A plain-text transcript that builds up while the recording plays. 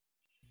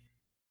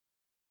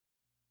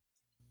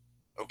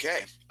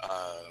Okay.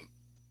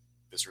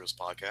 Visceral's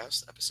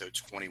podcast, episode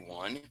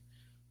 21.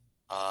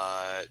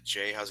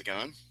 Jay, how's it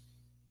going?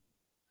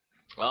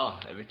 Well,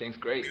 everything's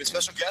We great, have a man.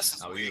 special guest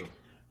this How are week. you?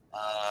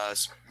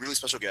 Really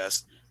special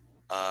guest.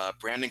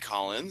 Brandon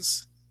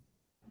Collins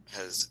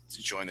has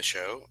joined the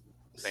show.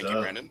 What's Thank you,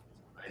 up? Brandon.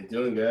 How you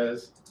doing,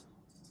 guys?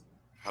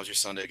 How's your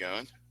Sunday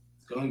going?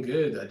 It's going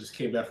good. I just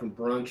came back from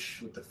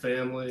brunch with the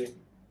family,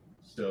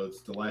 so it's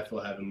delightful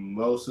having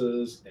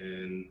mimosas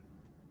and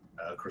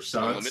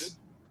croissants. Unlimited?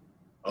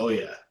 Oh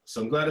yeah,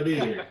 so I'm glad to be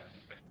here.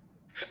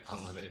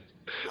 Unlimited.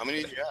 How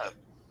many did you have?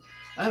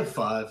 I have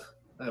five.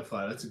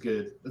 That's a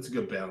good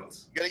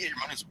balance. You gotta get your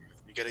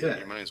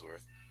money's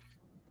worth.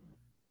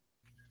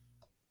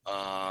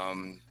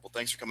 Well,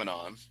 thanks for coming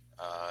on.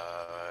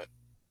 All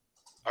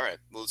right,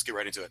 well, let's get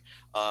right into it.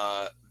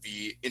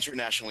 The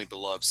internationally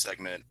beloved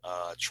segment,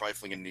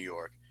 Trifling in New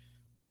York.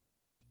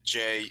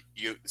 Jay,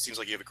 it seems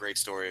like you have a great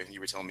story you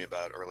were telling me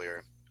about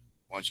earlier.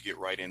 Why don't you get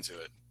right into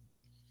it?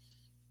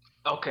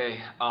 Okay.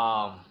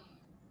 A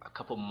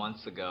couple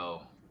months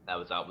ago, I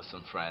was out with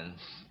some friends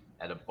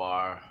at a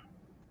bar.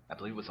 I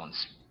believe it was on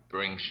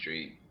Spring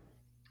Street,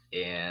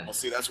 and I'll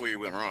see. That's where you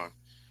went wrong.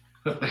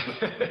 I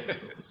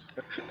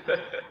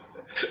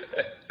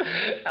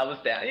was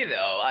down.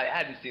 I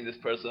hadn't seen this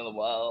person in a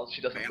while.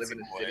 She doesn't live in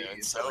the city.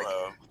 In So, like,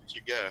 Soho. Where'd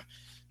you go?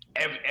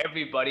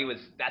 everybody was.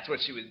 That's where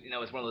she was.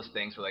 It's one of those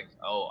things where, like,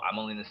 oh, I'm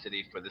only in the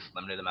city for this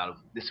limited amount of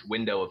this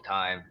window of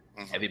time.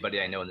 Mhm.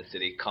 Everybody I know in the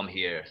city, come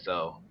here.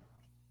 So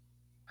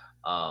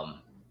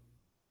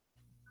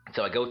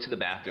I go to the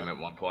bathroom at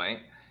one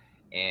point,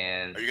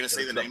 and Are you gonna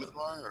say the name of the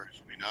bar, or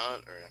should we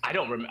not? Or I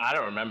don't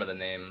remember the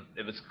name.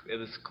 It was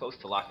close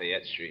to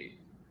Lafayette Street.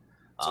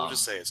 so we'll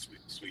just say it's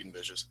Sweet and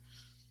Vicious.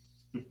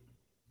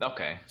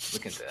 Okay, we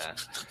can say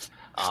that.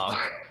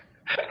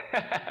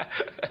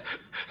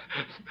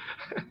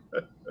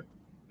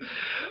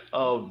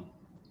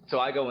 So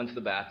I go into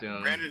the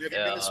bathroom. Brandon, have you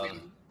been to Sweet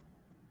and,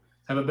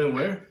 Haven't been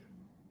where?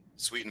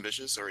 Sweet and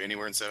Vicious or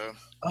anywhere in Soho?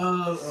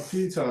 A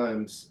few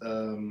times.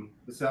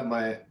 It's not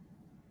my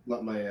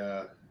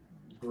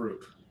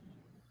group.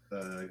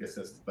 I guess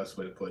that's the best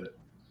way to put it.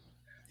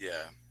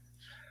 Yeah.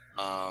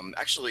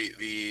 Actually,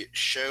 the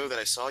show that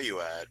I saw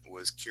you at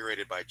was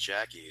curated by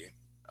Jackie,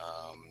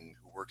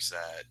 who works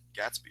at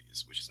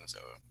Gatsby's, which is in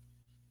Soho.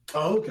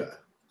 Oh, okay.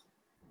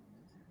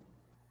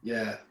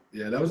 Yeah.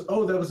 That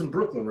was in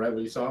Brooklyn, right?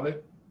 Where you saw me?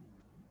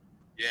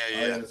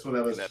 Yeah. That's when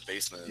I was in that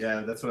basement.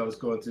 Yeah, that's when I was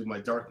going through my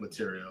dark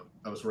material.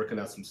 I was working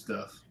out some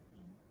stuff.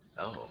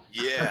 Oh.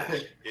 Yeah,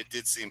 it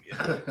did seem.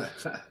 Yeah.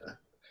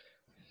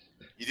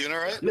 You doing all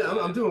right? Yeah,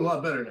 I'm doing a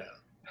lot better now.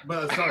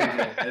 But sorry,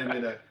 Jay, I didn't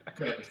mean to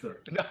cut up the story.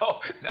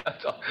 No,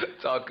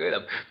 it's all good.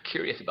 I'm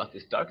curious about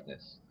this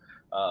darkness.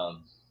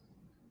 All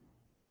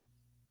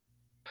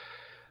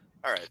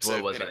right. So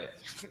Where was anyway.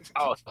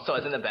 I? Oh, so I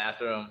was in the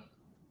bathroom.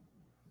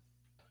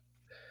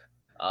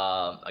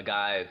 A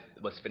guy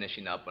was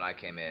finishing up when I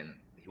came in.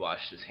 He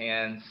washed his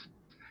hands,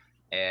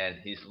 and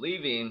he's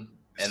leaving.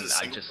 This And is a I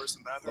single just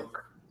person bathroom?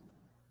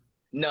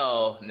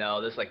 no.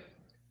 There's like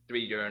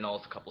 3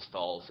 urinals, a couple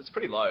stalls. It's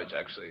pretty large,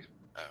 actually.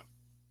 Oh.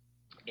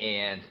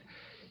 And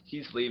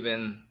he's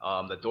leaving.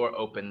 The door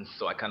opens,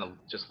 so I kind of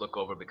just look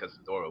over because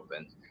the door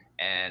opened,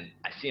 and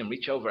I see him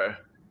reach over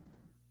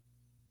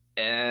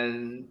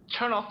and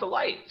turn off the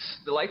lights.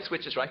 The light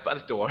switch is right by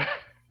the door.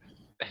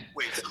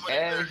 Wait, somebody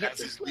And there, hit as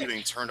the he's switch.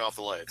 leaving, turned off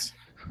the lights.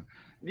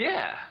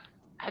 Yeah,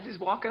 as he's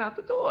walking out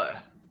the door,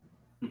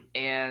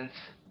 and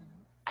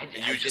And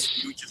you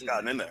just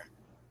gotten in there.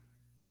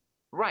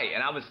 right.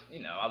 And I was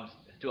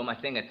doing my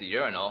thing at the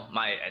urinal.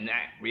 My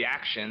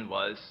reaction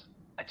was,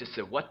 I just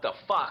said, "What the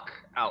fuck?"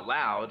 out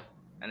loud,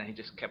 and then he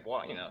just kept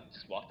walking.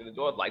 Just walked through the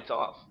door, lights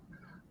off.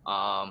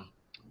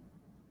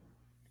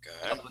 Okay.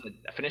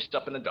 I finished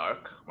up in the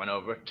dark, went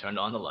over, turned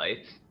on the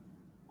lights,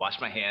 washed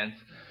my hands,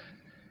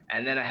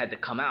 and then I had to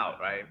come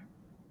out, right?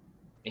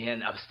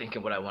 And I was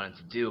thinking what I wanted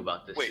to do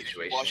about this Wait, did you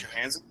situation. wash your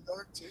hands in the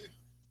dark too?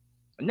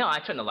 No, I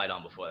turned the light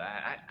on before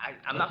that.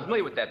 I'm not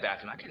familiar with that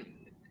bathroom. I can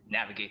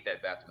navigate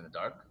that bathroom in the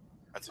dark.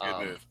 That's a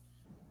good move.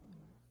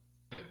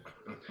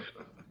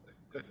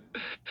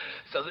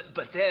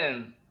 But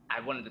then I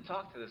wanted to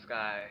talk to this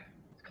guy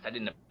because I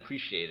didn't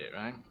appreciate it,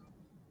 right?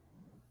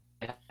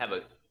 I have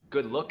a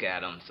good look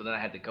at him, so then I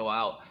had to go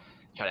out,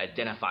 try to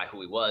identify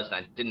who he was, and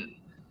I didn't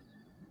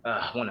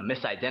want to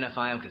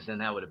misidentify him because then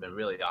that would have been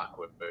really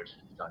awkward.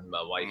 Talking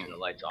about why you turned the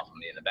lights off on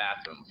me in the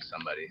bathroom for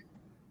somebody.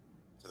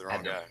 To the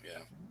wrong guy,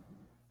 yeah.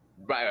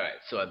 Right.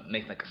 So I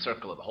make like a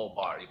circle of the whole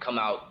bar. You come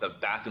out, the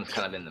bathroom's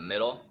kind of in the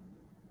middle.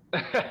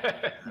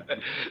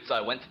 So I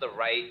went to the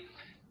right.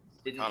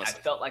 I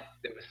felt like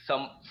there was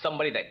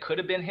somebody that could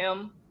have been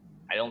him.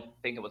 I don't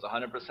think it was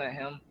 100%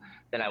 him.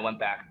 Then I went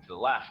back to the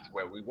left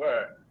where we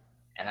were,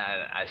 and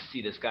I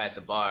see this guy at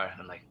the bar,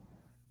 and I'm like,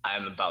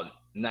 I'm about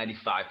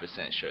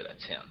 95% sure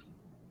that's him.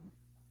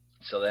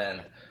 So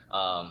then,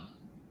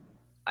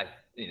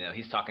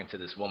 he's talking to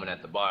this woman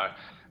at the bar.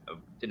 I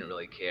didn't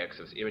really care because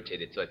I was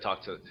irritated. So I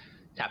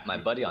tapped my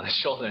buddy on the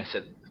shoulder and I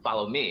said,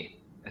 "Follow me."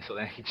 And so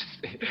then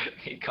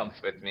he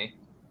comes with me.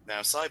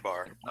 Now,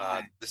 sidebar.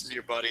 This is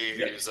your buddy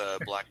who's a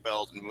black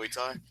belt in Muay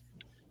Thai. Is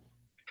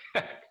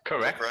that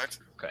Correct. correct?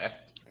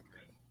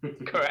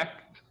 Correct.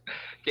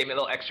 Gave me a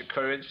little extra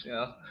courage, you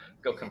know,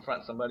 go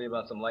confront somebody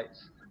about some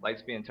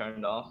lights being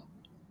turned off.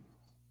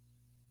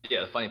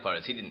 Yeah, the funny part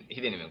is he didn't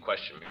even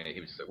question me. He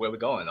was just like, "Where are we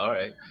going?" All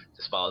right,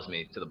 just follows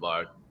me to the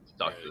bar to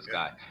talk to this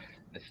guy.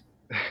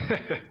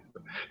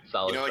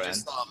 Solid I friend.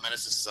 just saw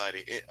Menace to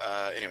Society.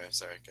 Anyway,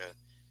 sorry. Go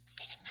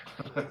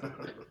ahead.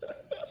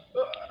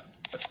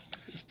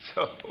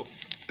 So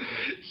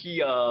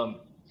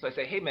so I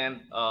say, "Hey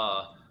man,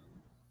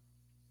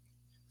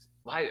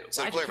 why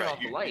So did you turn clarify, off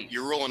the light?"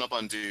 you're rolling up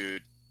on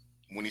dude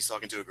when he's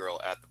talking to a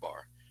girl at the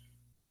bar.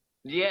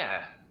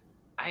 Yeah,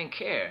 I didn't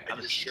care. And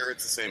you're sure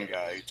it's the same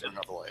guy who turned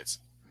off the lights?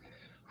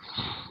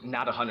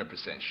 Not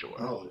 100% sure.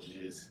 Oh,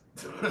 jeez.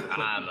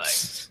 I'm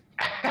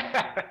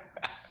like,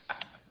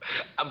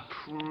 I'm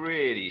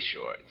pretty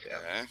sure it's him.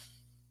 Okay.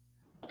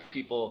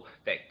 People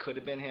that could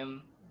have been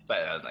him, but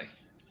I was like,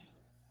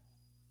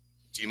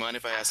 Do you mind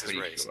if I ask his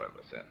pretty race? sure it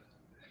was him.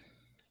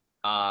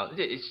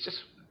 It's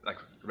just like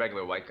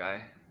regular white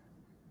guy.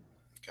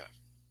 Okay.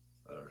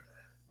 All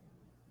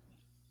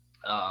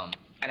right.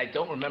 And I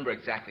don't remember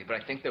exactly,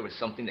 but I think there was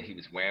something that he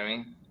was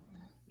wearing,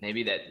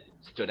 maybe that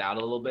stood out a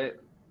little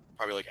bit.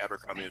 Probably like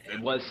Abercrombie.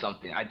 It was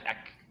something. I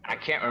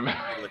can't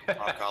remember. Like the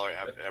top collar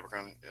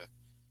Abercrombie. Yeah.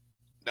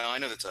 No, I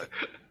know the type.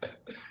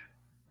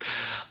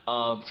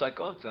 So I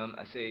go up to him.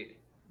 I say,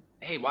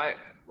 "Hey, why'd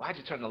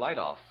you turn the light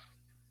off?"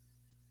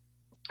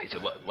 He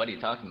said, "What are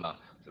you talking about?"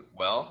 I said,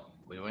 "Well,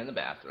 we were in the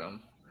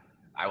bathroom.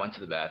 I went to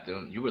the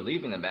bathroom. You were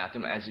leaving the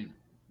bathroom. As you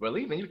were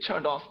leaving, you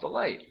turned off the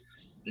light."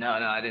 No,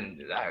 I didn't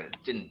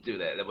do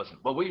that. That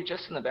wasn't. Well, were you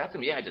just in the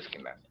bathroom? Yeah, I just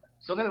came back.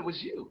 So then it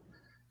was you.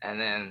 And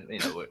then,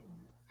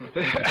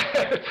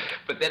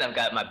 but then I've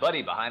got my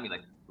buddy behind me,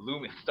 like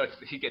looming.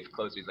 He gets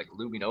closer. He's like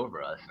looming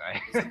over us,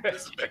 right?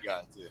 This is a big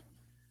guy too.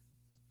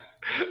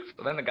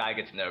 So then the guy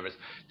gets nervous.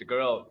 The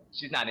girl,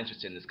 she's not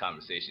interested in this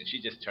conversation. She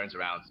just turns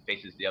around,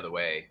 faces the other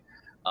way.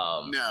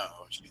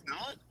 No, she's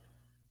not.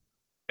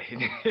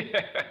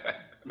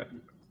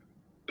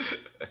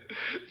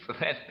 So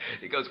then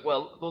he goes,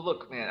 well,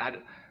 look, man,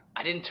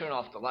 I didn't turn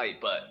off the light,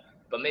 but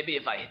maybe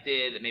if I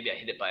did, maybe I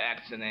hit it by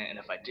accident, and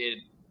if I did,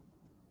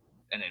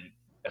 and it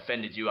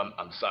offended you,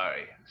 I'm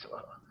sorry. So,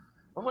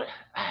 what?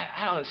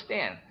 I don't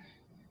understand.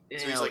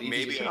 So he's like,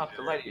 maybe you turn off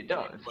the light, you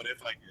don't. But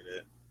if I did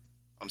it,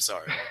 I'm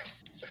sorry.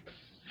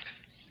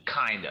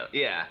 Kind of,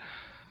 yeah.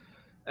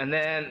 And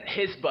then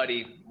his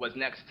buddy was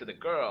next to the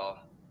girl,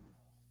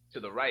 to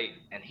the right,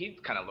 and he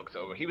kind of looks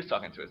over. He was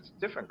talking to a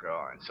different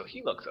girl, and so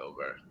he looks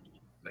over,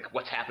 like,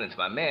 what's happening to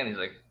my man? He's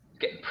like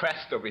getting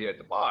pressed over here at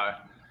the bar.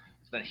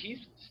 So then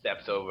he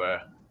steps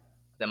over.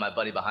 Then my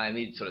buddy behind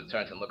me sort of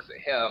turns and looks at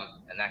him,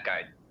 and that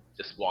guy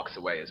just walks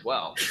away as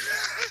well.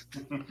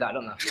 So I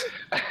don't know.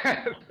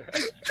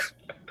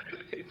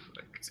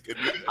 It's a good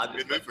move. It's a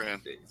good move for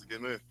him. It's a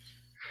good move.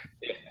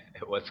 Yeah,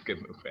 it was a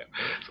good move for him.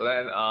 So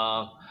then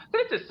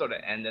it just sort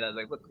of ended. I was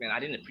like, look, man,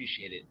 I didn't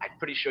appreciate it. I'm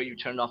pretty sure you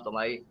turned off the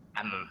light.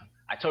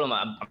 I told him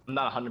I'm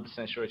not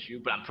 100% sure it's you,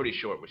 but I'm pretty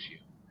sure it was you.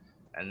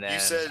 And then You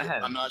said,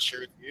 I'm not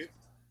sure it's you?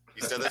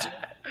 You said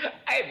that?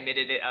 I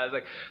admitted it. I was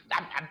like,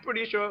 I'm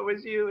pretty sure it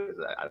was you.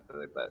 I was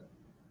like,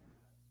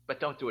 but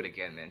don't do it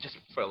again, man, just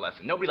for a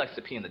lesson. Nobody likes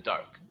to pee in the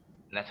dark.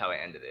 And that's how I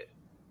ended it.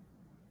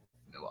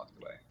 And I walked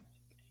away.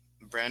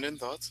 Brandon,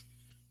 thoughts?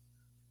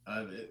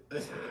 I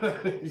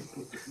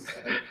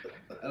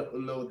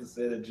don't know what to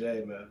say to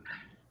Jay, man.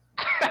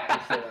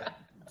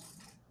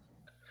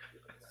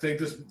 Think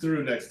this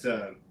through next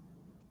time.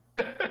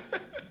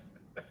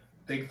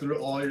 Think through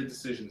all your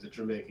decisions that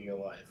you're making in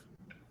life.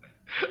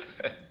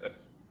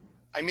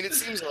 I mean, it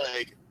seems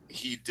like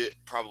he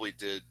probably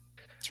did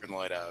turn the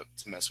light out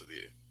to mess with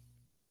you.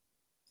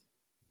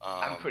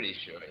 I'm pretty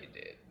sure he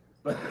did.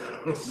 But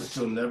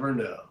you'll never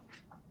know.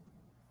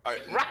 All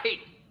right. Right.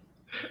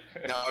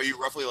 Now, are you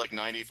roughly like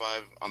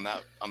 95 on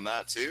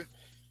that too?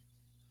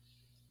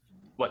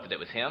 What, that it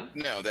was him?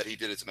 No, that he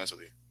did it to mess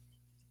with you.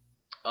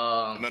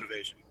 The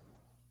motivation.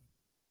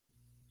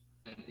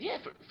 Yeah,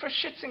 for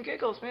shits and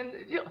giggles, man.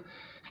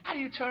 How do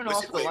you turn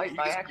off the light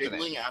by accident?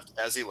 Giggling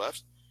as he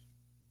left?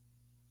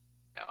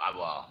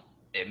 Well,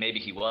 maybe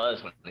he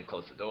was when he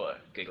closed the door,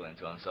 giggling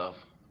to himself.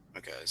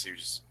 Okay, so you're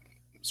just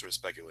sort of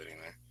speculating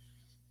there.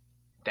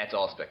 That's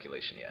all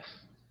speculation, yes.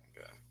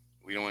 Okay.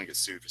 We don't want to get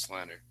sued for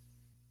slander.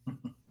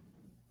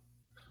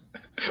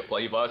 Well,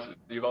 you've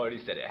already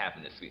said it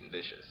happened to Sweet and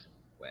Vicious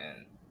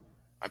when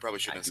I probably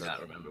shouldn't have said that. I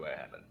do not remember where it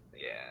happened.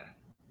 Yeah.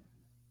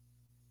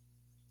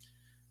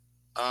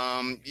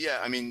 Yeah,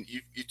 I mean,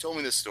 you told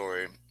me this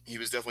story. He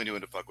was definitely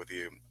doing to fuck with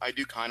you. I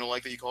do kind of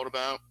like that you called him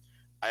out.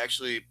 I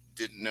actually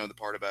didn't know the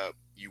part about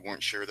you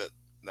weren't sure that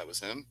was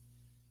him.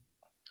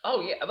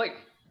 Oh, yeah,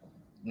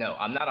 no,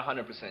 I'm not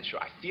 100% sure.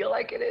 I feel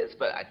like it is,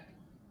 but I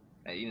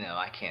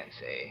can't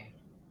say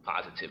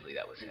positively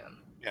that was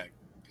him. Yeah,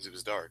 because it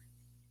was dark.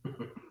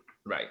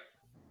 Right.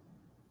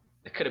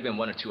 There could have been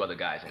one or two other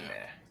guys in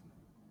there.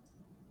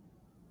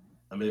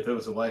 I mean, if it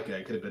was a white guy,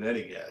 it could have been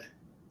any guy.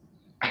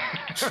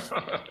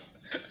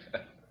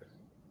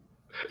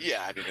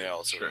 Yeah, I mean they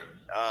all sort Sure.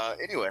 of.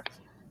 Anyway,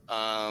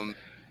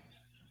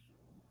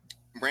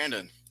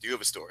 Brandon, do you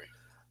have a story?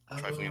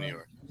 Trifling in New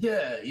York.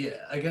 Yeah.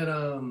 I got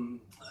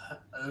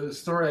a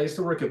story. I used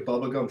to work at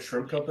Bubblegum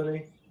Shrimp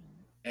Company,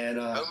 and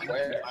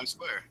Times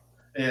Square.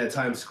 yeah,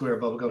 Times Square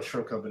Bubblegum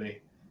Shrimp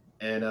Company,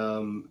 and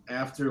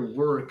after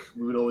work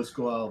we would always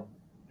go out,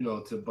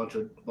 to a bunch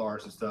of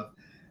bars and stuff.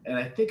 And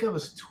I think I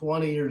was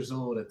 20 years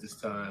old at this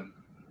time,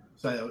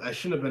 so I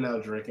shouldn't have been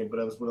out drinking, but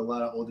I was with a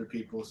lot of older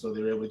people, so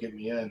they were able to get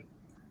me in.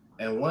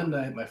 And one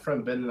night, my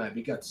friend Ben and I,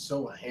 we got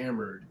so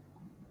hammered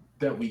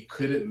that we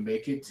couldn't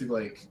make it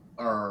to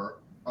our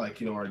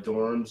our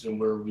dorms and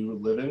where we were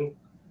living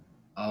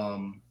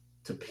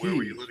to pee. Where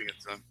were you living at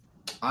the time?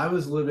 I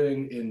was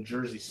living in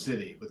Jersey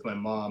City with my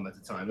mom at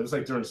the time. It was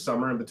like during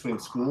summer in between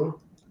school.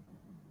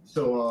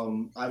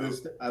 So I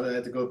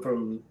had to go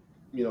from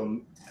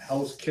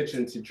Hell's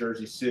Kitchen to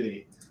Jersey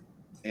City,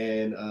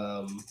 and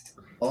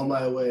on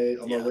my way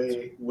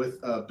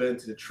with Ben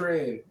to the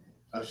train,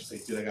 I was just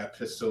like, dude, I got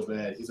pissed so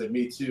bad. He's like,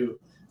 me too.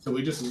 So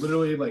we just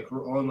literally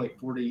we're on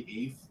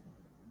 48th,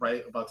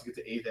 right, about to get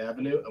to 8th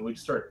Avenue, and we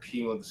just started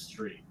peeing on the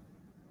street,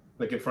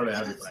 in front of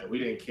everybody. We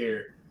didn't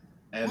care.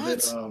 And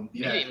What? then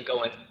You didn't even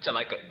go into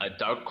a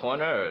dark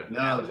corner. Or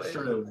no, we just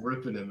started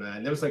ripping it,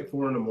 man. It was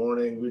 4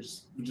 a.m. We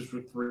just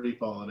were free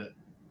falling it.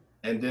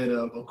 And then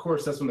of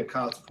course that's when the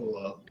cops pull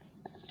up.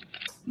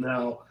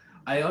 Now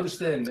I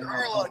understand. There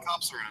are a lot of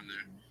cops around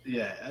there.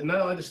 Yeah, and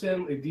now I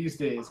understand these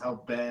days how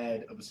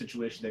bad of a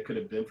situation that could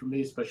have been for me,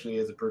 especially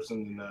as a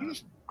person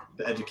in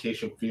the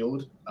education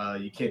field.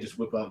 You can't just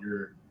whip out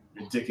your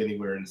dick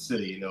anywhere in the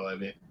city, you know what I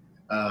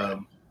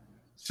mean?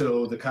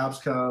 So the cops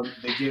come,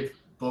 they give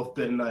both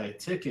Ben and I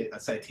a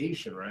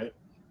citation, right?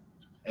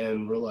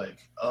 And we're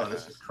like, oh,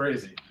 this is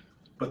crazy.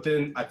 But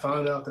then I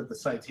found out that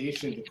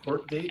the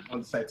court date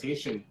on the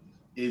citation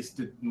is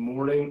the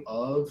morning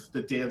of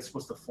the day I'm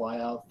supposed to fly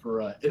out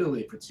for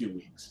Italy for 2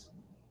 weeks.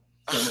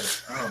 So I'm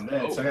like, oh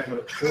man, so I gotta go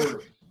to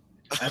court.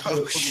 I have to go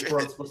to court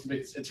before I'm supposed to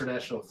make this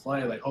international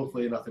flight.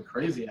 Hopefully nothing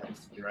crazy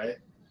happens to me, right?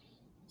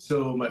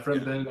 So my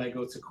friend Ben and I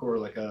go to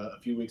court a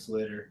few weeks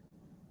later,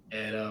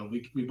 and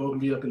we both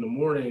meet up in the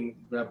morning,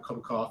 grab a cup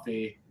of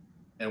coffee,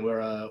 and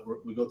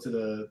we go to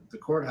the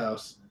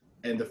courthouse.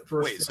 And the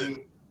first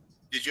thing,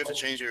 did you have to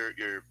change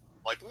your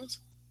flight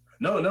plans?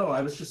 No, I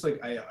was just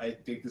I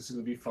think this is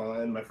gonna be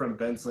fine. My friend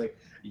Ben's like,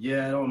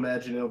 yeah, I don't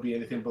imagine it'll be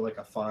anything but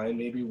a fine.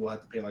 Maybe we'll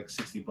have to pay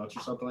 $60 or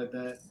something like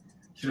that.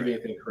 Shouldn't be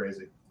anything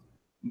crazy.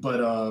 But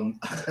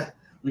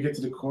we get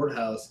to the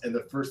courthouse, and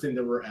the first thing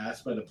that we're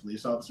asked by the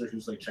police officer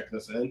who's checking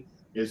us in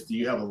is, do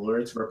you have a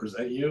lawyer to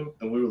represent you?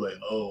 And we were like,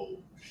 oh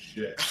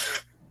shit.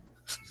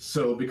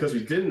 So because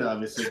we didn't,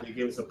 obviously, they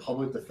gave us a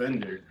public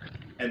defender,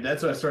 and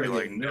that's when I started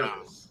getting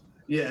nervous.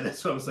 No. Yeah,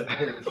 that's what I was like,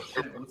 oh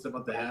shit, what's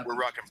about to happen? We're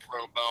rocking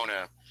pro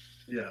bono.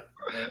 Yeah.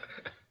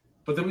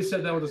 But then we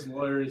sat down with his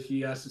lawyer.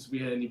 He asked us if we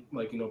had any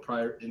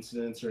prior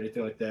incidents or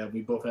anything like that.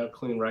 We both have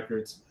clean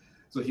records.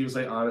 So he was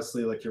like,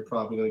 honestly, you're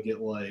probably gonna get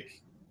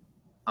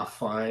a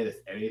fine.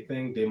 If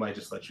anything, they might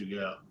just let you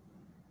go.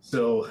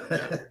 So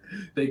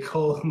they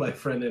called my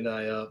friend and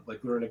I up, we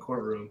were in a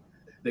courtroom.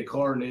 They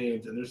call our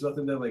names, and there's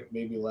nothing that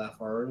made me laugh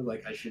hard.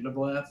 I shouldn't have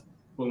laughed.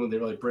 But when they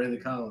were Brandon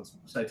Collins,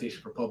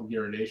 citation for public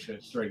urination, I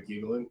just started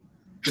giggling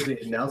because they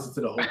announced it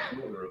to the whole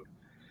courtroom.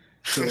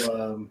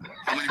 So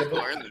how many people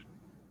are in there?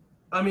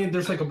 I mean,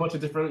 there's a bunch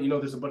of different,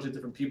 there's a bunch of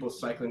different people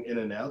cycling in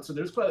and out. So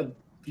there's quite a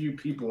few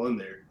people in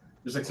there.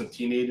 There's some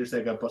teenagers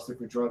that got busted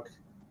for drunk,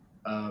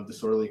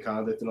 disorderly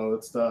conduct and all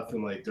that stuff,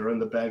 and they're in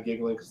the back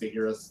giggling because they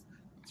hear us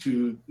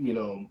two,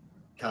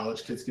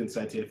 college kids getting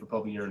cited for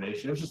public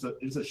urination. It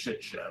was a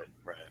shit show.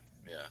 Right.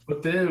 Yeah.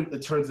 But then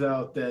it turns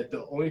out that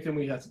the only thing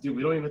we have to do,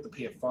 we don't even have to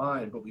pay a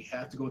fine, but we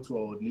have to go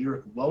to a New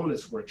York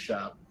wellness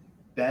workshop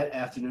that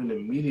afternoon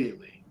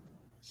immediately.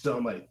 So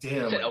I'm like,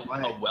 damn. A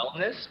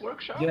wellness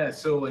workshop? Yeah.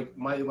 So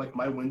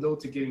my window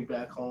to getting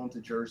back home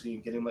to Jersey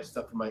and getting my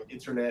stuff for my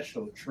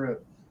international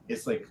trip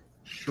is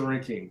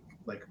shrinking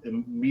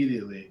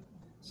immediately.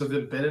 So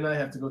then Ben and I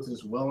have to go to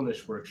this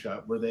wellness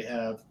workshop where they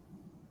have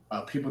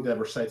people that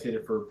were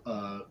cited for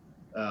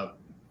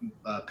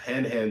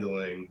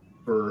panhandling,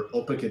 for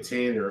open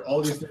container,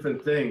 all these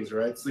different things,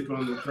 right? Sleeping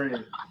on the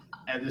train.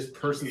 And this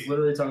person's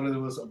literally talking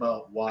to us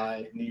about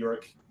why New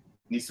York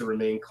needs to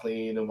remain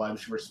clean and why we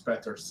should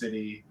respect our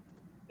city.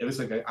 It was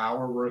an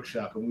hour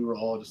workshop, and we were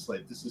all just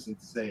this is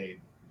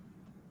insane.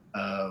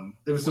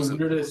 It was the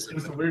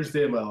weirdest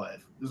day of my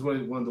life. It was one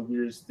of the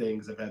weirdest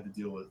things I've had to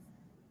deal with.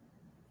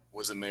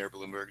 Was it Mayor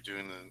Bloomberg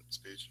doing the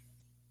speech?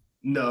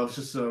 No, it's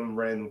just some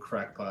random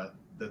crackpot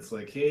that's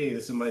hey,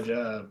 this is my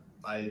job.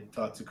 I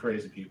talk to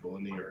crazy people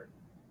in New York.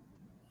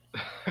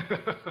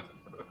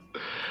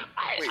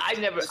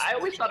 I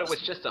always thought it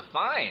was just a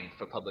fine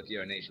for public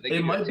urination.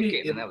 It might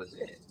be, and that was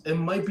it. It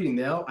might be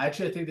now.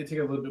 Actually, I think they take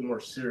it a little bit more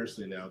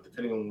seriously now,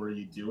 depending on where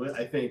you do it.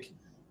 I think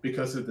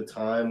because of the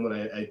time when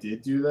I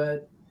did do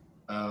that,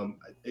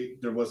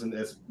 there wasn't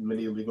as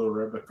many legal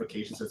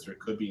ramifications as there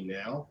could be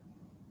now.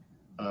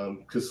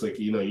 Because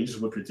you just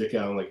whip your dick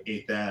out on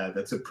 8th Ave.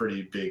 That's a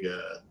pretty big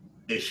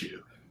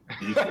issue.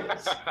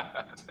 equals.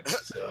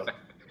 So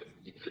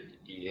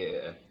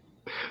Yeah.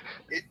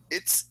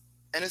 It's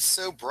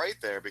so bright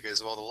there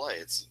because of all the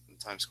lights in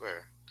Times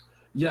Square.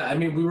 yeah, I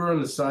mean, we were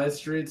on the side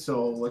street,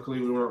 so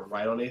luckily we weren't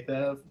right on 8th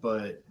Ave,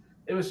 but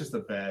it was just a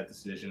bad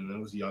decision. It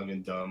was young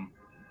and dumb.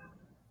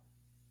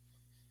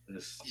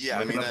 Yeah,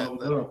 I mean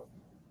that.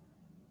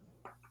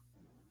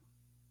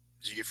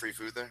 Did you get free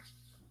food there?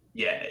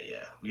 Yeah,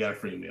 we got a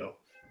free meal.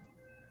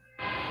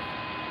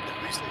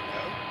 Did we say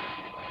no?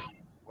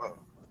 Whoa.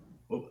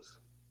 What was?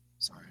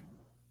 Sorry.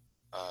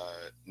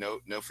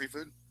 No free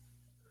food?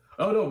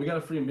 Oh no, we got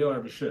a free meal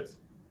every shift.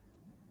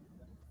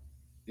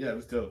 Yeah, it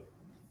was dope.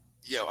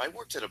 Yeah, I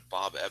worked at a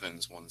Bob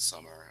Evans one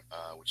summer,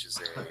 which is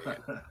a.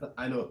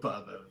 I know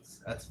Bob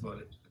Evans. That's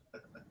funny.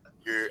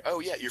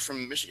 You're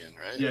from Michigan,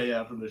 right?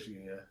 Yeah, I'm from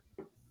Michigan.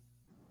 Yeah.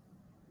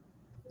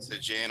 So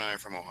Jay and I are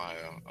from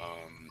Ohio.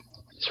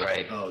 That's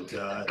right. Oh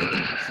God,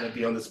 should I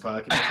be on this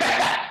podcast?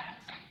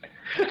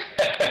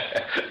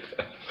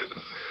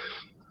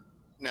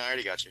 No, I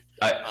already got you.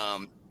 But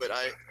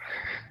I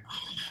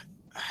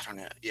don't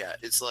know. Yeah,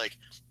 it's like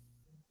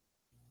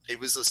it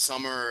was a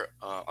summer.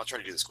 I'll try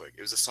to do this quick.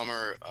 It was a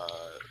summer.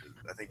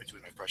 I think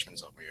between my freshman and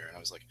sophomore year, and I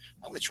was like,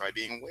 I'm gonna try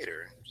being a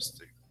waiter just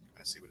to kind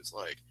of see what it's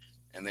like.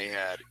 And they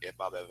had at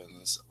Bob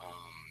Evans,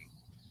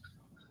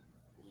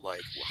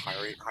 like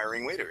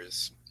hiring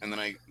waiters. And then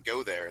I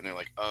go there, and they're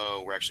like,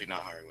 "Oh, we're actually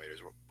not hiring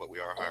waiters, but we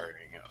are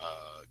hiring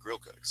grill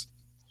cooks."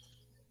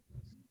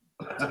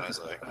 So I was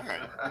like, "All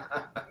right,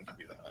 I can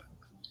do that."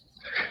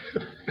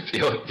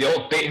 the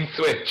old bait and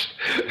switch.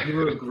 You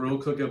were a grill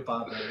cook at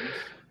Bob Evans.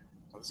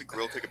 I was a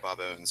grill cook at Bob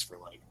Evans for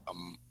like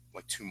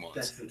 2 months.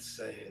 That's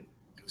insane.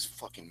 It was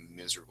fucking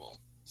miserable.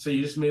 So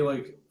you just made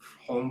like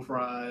home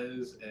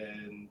fries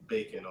and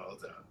bacon all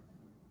the time.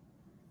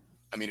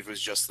 I mean, if it was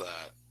just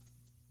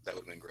that would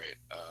have been great.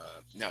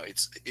 No,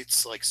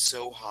 it's like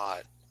so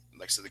hot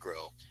next to the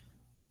grill.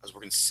 I was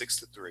working 6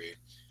 to 3,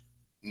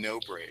 no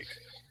break,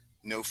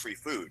 no free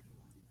food.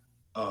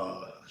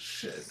 Oh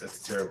shit,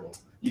 that's terrible.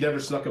 You never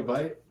snuck a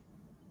bite?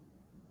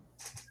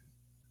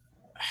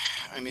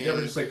 I mean, you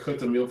never just like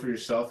cooked a meal for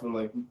yourself and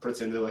like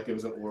pretended like it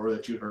was an order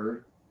that you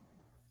heard?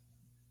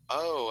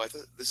 Oh, I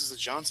thought this is a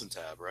Johnson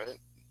tab, right?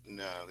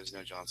 No, there's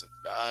no Johnson.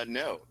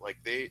 No, like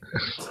they.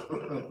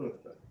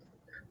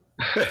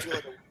 I feel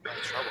like I'm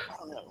in trouble. I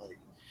don't know. Like,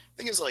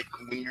 thing is, like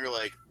when you're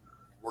like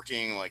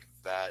working like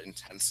that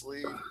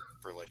intensely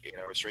for like 8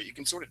 hours straight, you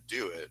can sort of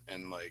do it,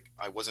 and like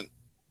I wasn't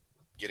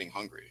getting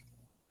hungry.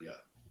 Yeah.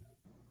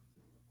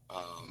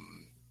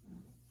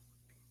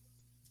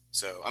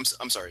 So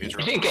I'm sorry. You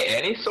didn't get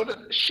any sort of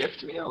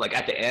shift meal? Like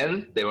at the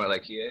end, they were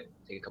like, "Yeah,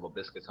 take a couple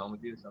biscuits home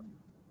with you," or something.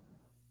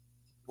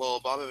 Well,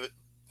 Bob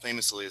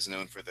famously is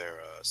known for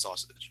their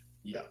sausage.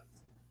 Yeah.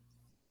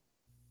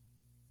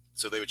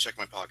 So they would check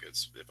my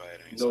pockets if I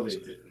had any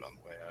sausage on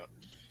the way out.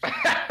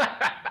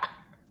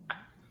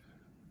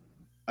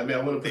 I mean,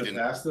 I wouldn't put it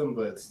past them,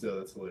 but still,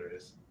 that's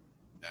hilarious.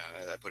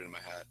 I put it in my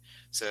hat.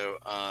 So,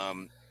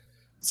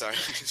 sorry,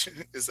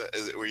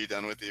 were you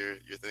done with your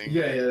thing?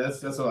 Yeah,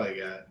 that's all I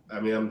got. I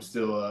mean, I'm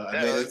still. I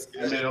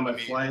made it on my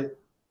flight,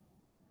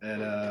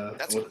 and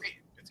that's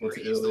great. It's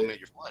great. You still made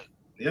your flight.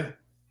 Yeah,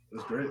 it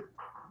was great.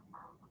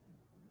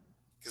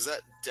 Because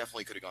that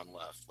definitely could have gone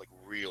left, like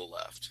real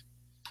left.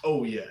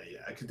 Oh yeah.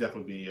 I could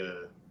definitely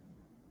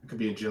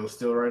be in jail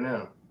still right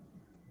now.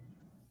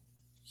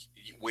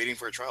 Waiting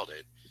for a trial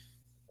date.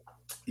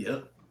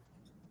 Yep.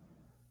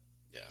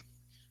 Yeah.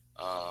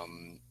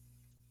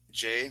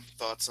 Jay,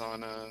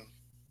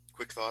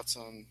 quick thoughts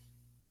on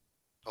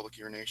public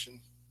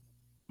urination?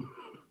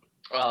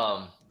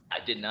 I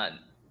did not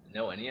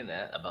know any of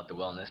that about the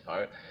wellness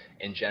part.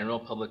 In general,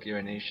 public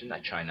urination, I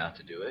try not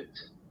to do it.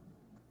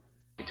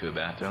 To a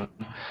bathroom.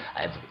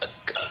 I have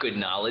a good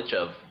knowledge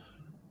of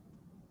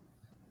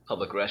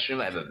public restroom.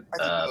 I have a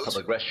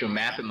public restroom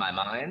map in my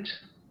mind.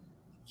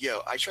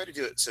 Yo, I try to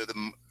do it. So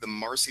the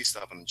Marcy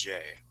stop on J,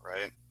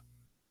 right?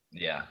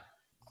 Yeah.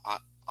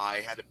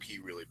 I had to pee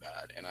really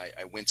bad, and I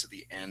went to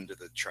the end of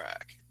the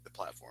track, the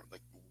platform,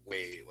 like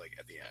way like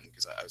at the end,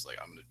 because I was like,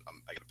 I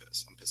gotta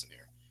piss. I'm pissing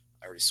here.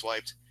 I already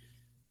swiped.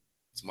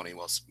 It's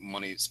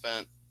money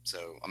spent,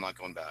 so I'm not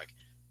going back.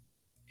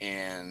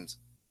 And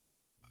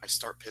I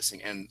start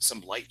pissing, and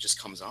some light just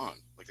comes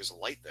on. Like there's a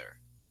light there,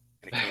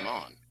 and it came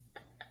on.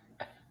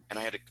 And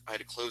I had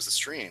to close the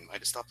stream. I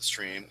had to stop the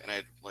stream, and I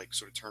had to, like,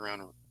 sort of turn around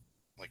and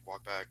like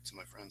walk back to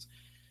my friends.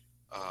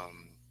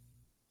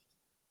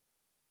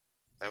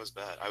 That was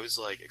bad. I was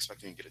like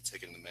expecting to get a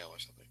ticket in the mail or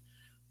something.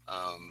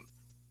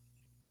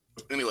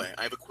 Anyway,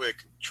 I have a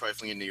quick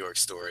trifling in New York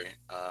story.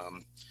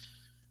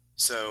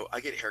 So I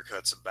get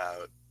haircuts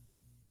about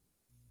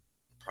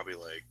probably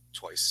like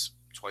twice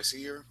a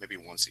year, maybe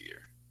once a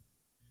year.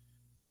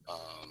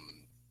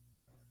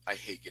 I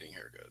hate getting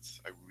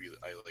haircuts. I really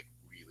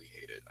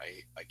hate it.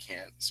 I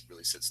can't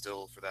really sit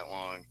still for that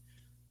long.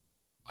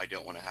 I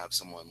don't want to have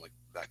someone like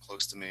that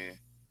close to me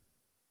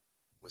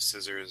with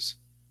scissors.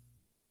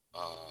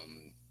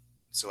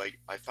 So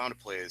I found a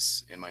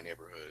place in my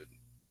neighborhood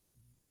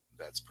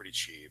that's pretty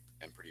cheap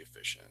and pretty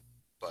efficient,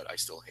 but I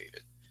still hate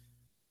it.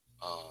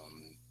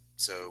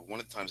 So one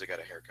of the times I got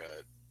a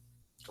haircut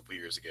a couple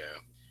years ago,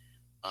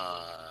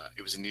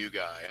 it was a new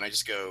guy, and I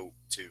just go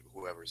to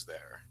whoever's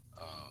there.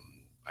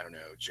 I don't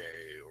know, Jay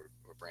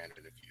or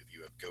Brandon, if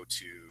you have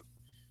go-to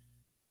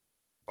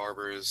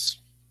barbers.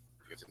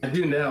 I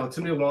do now. It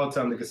took me a long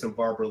time to get some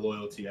barber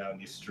loyalty out in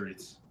these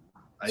streets.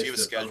 Do you have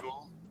a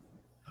schedule?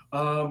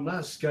 Not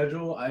a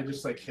schedule. I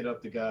just like hit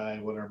up the guy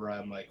whenever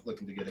I'm like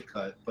looking to get a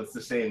cut. But it's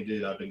the same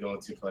dude I've been going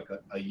to for like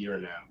a year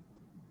now.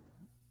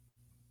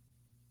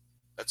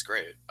 That's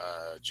great.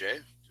 Jay,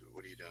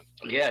 what are you doing?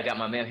 Yeah, I got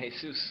my man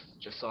Jesus.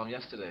 Just saw him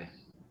yesterday.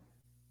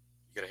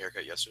 You got a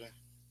haircut yesterday?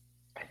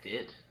 I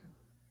did.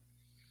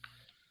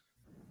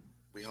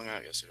 We hung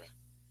out yesterday.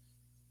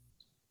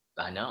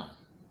 I know.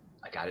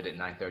 I got it at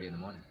 9:30 in the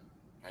morning.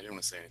 I didn't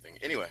want to say anything.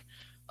 Anyway,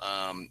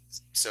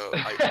 so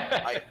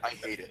I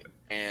hate it.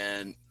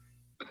 And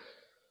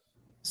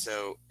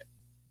so,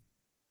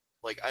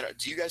 like, I don't.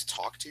 Do you guys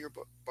talk to your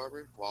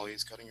barber while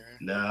he's cutting your hair?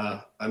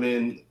 Nah, I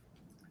mean,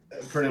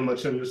 pretty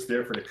much I'm just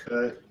there for the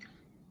cut.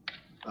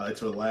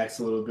 To relax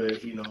a little bit.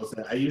 He knows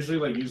that. I usually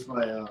like use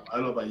my. I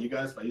don't know about you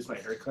guys, but I use my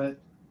haircut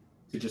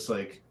to just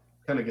like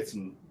kind of get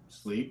some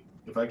sleep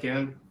if I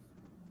can.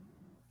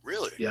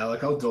 Really? Yeah,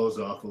 like I'll doze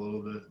off a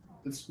little bit.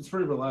 It's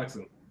pretty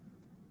relaxing.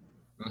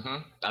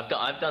 I've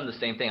done the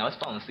same thing. I was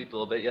falling asleep a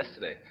little bit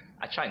yesterday.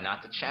 I try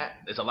not to chat.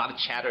 There's a lot of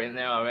chatter in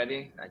there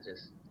already.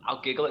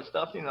 I'll giggle at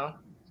stuff, you know.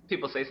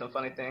 People say some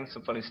funny things,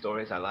 some funny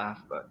stories. I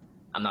laugh, but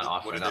I'm not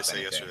offering up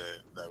anything. What did they say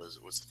yesterday?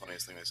 What's the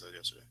funniest thing they said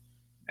yesterday?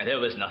 And there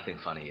was nothing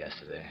funny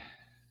yesterday.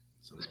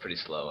 It was pretty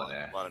slow in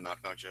there. A lot of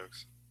knock-knock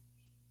jokes.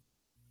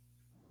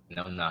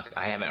 No knock.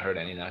 I haven't heard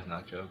any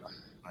knock-knock jokes.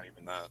 Not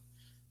even that.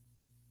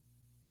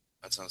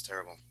 That sounds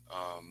terrible.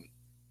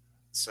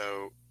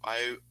 So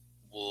I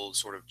will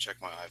sort of check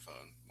my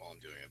iPhone while I'm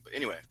doing it. But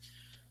anyway,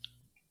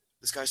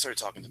 this guy started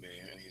talking to me,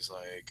 and he's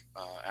like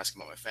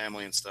asking about my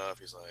family and stuff.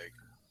 He's like,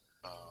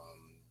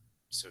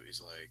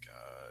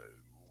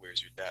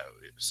 where's your dad?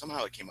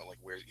 Somehow it came up like,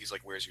 where's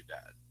your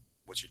dad?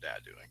 What's your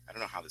dad doing? I don't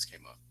know how this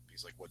came up.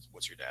 He's like,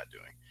 what's your dad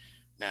doing?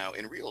 Now,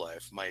 in real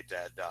life, my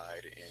dad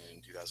died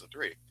in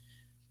 2003,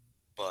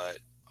 but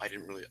I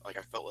didn't really, like,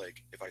 I felt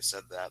like if I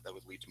said that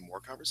would lead to more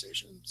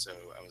conversation. So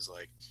I was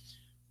like,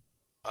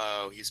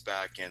 oh, he's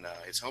back in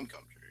his home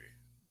country.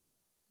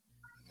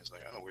 And I was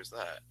like, oh, where's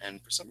that?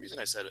 And for some reason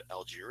I said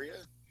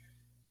Algeria.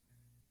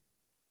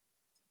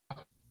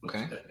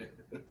 Okay.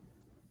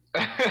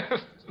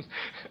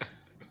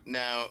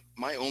 Now,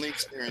 my only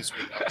experience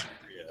with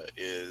Algeria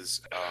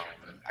is,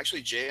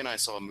 actually, Jay and I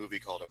saw a movie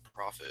called A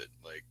Prophet,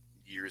 like,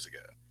 years ago.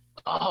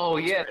 Oh,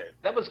 yeah.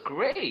 That was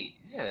great.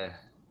 Yeah.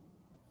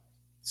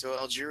 So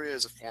Algeria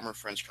is a former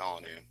French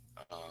colony,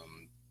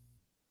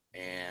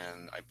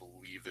 and I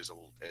believe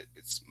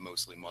it's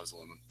mostly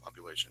Muslim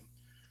population.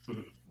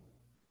 Mm-hmm.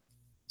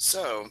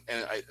 So,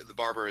 and the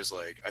barber is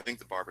like, I think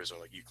the barbers are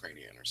like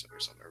Ukrainian or something,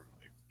 or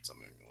like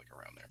something like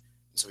around there.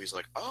 And so he's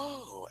like,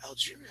 oh,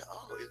 Algeria.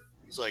 Oh,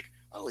 he's like,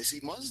 oh, is he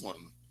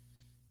Muslim?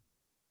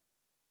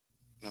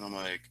 And I'm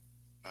like,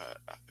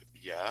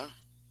 yeah.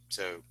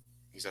 So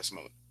he's asking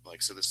about,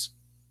 like, so this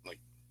like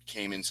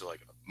came into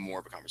like more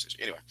of a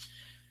conversation. Anyway.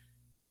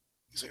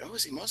 He's like, oh,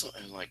 is he Muslim?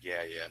 And I'm like,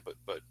 yeah,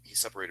 but he's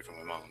separated from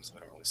my mom, so I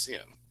don't really see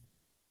him.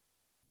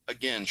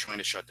 Again, trying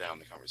to shut down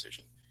the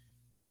conversation.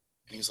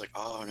 And he's like,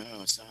 oh,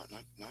 no, it's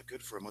not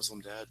good for a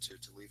Muslim dad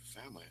to leave a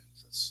family.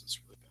 That's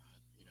really bad,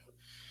 you know.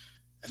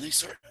 And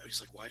he's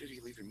like, why did he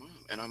leave your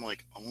mom? And I'm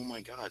like, oh my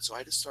God. So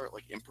I just start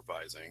like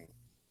improvising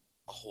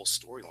a whole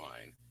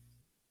storyline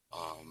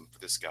for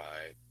this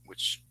guy,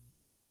 which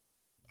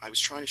I was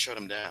trying to shut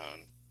him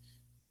down.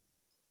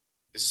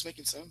 Is this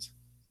making sense?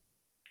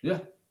 Yeah.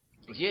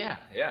 Yeah.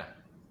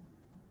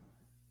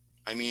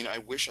 I mean, I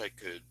wish I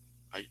could.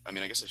 I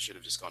mean, I guess I should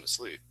have just gone to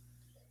sleep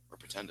or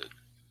pretended.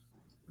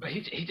 But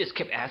he just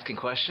kept asking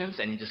questions,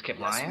 and he just kept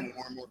lying.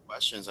 More and more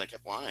questions. I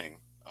kept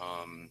lying.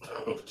 Oh,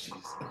 jeez.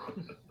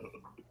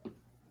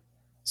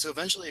 So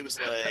eventually, I was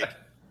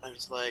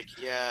like,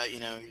 yeah, you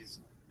know,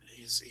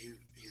 he's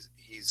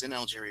in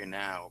Algeria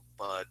now,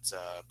 but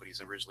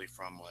he's originally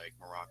from like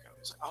Morocco.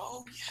 He's like,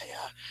 oh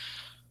yeah.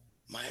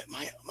 My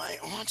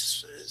aunt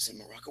is in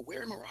Morocco.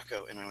 Where in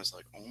Morocco? And I was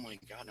like, oh my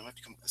God, now I have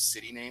to come up with a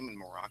city name in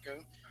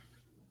Morocco.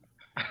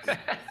 I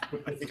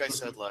think I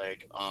said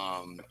like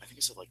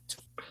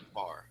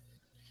Tafar.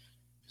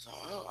 He's like,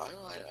 oh,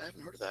 I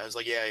haven't heard of that. I was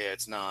like, yeah,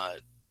 it's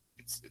not.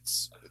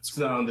 It's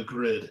not on the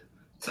grid.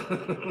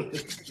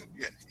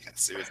 yeah,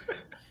 seriously.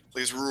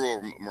 Please,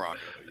 rural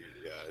Morocco.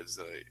 Yeah,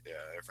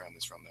 our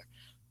family's from there.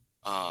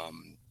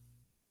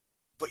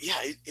 But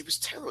yeah, it was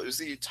terrible. It was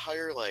the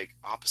entire like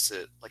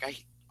opposite. Like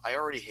I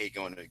already hate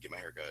going to get my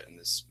haircut, and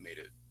this made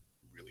it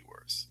really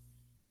worse.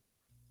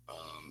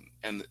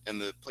 And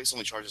the place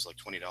only charges like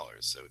 $20,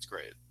 so it's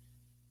great.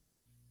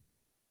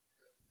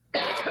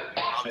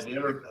 Have they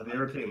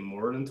ever paid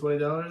more than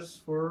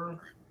 $20 for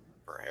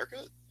a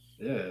haircut?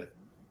 Yeah.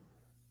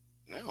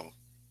 No.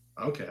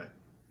 Okay.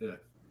 Yeah.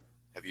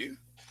 Have you?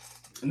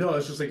 No,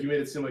 it's just like you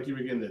made it seem like you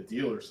were getting a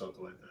deal or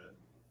something like that.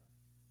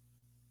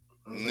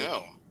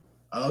 No.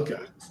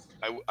 Okay.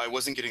 I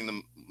wasn't getting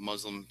the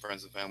Muslim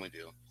friends and family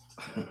deal.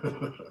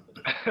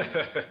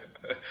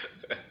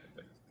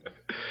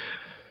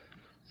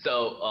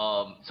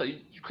 So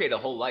you create a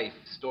whole life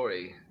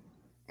story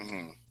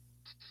Hmm.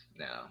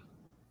 now.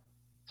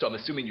 So I'm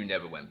assuming you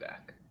never went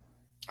back.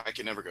 I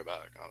can never go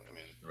back. I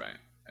mean, Right.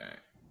 All right.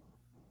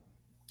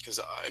 because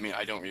I mean,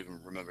 I don't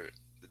even remember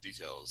the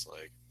details.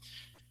 Like,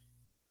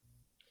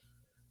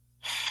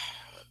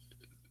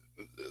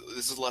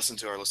 this is a lesson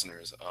to our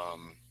listeners.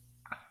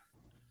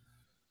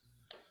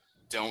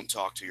 Don't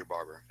talk to your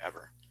barber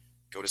ever.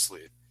 Go to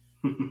sleep.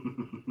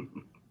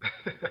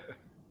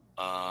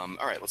 All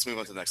right, let's move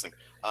on to the next thing.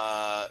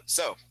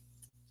 So,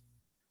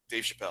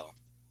 Dave Chappelle.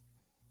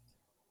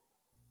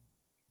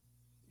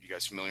 You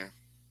guys familiar?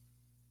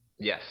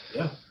 Yes.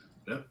 Yeah.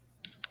 Yeah.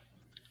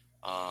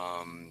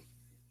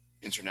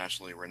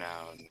 Internationally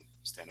renowned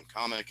stand-up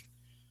comic.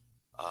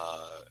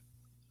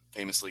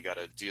 Famously got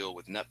a deal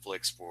with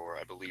Netflix for,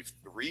 I believe,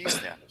 3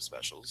 stand-up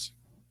specials.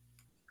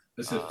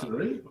 Is it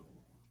 3?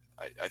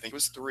 I think it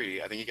was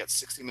 3. I think he got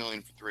 $60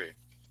 million for 3.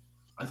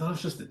 I thought it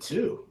was just the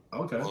 2.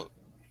 Okay. Well,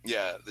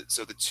 yeah.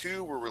 So the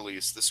 2 were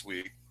released this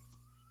week.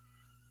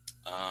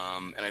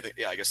 And I think,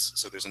 yeah, I guess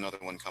so. There's another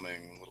one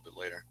coming a little bit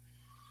later.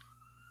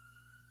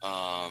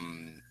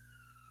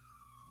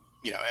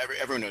 You know,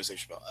 everyone knows Dave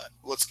Chappelle.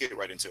 Let's get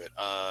right into it.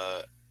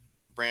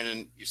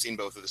 Brandon, you've seen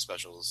both of the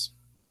specials.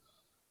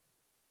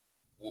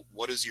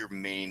 What is your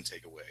main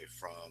takeaway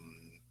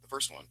from the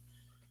first one?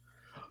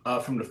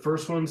 From the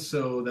first one,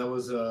 so that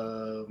was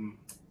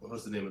what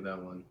was the name of that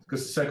one?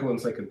 Because the second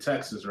one's like in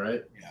Texas,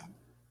 right?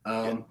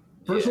 Yeah.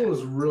 First one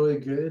was really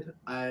good.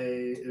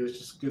 It was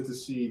just good to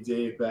see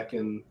Dave back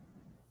in,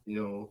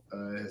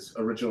 his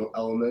original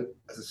element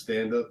as a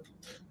stand-up.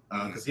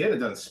 Because he hadn't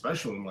done a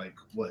special in like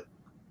what,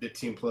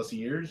 15 plus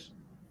years.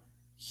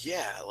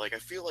 Yeah, like I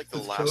feel like the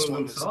It's last killing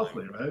one him was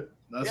softly, like, right?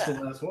 That's the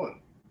last one.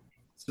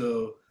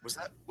 So was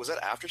that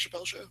after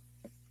Chappelle Show?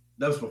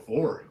 that was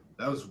before.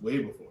 That was way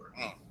before.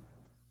 Oh.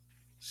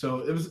 So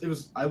it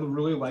was. I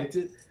really liked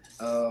it.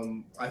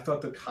 I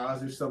thought the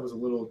Cosby stuff was a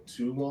little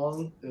too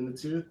long in the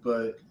tooth,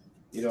 but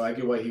I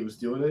get why he was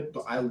doing it.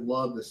 But I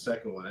love the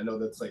second one. I know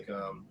that's like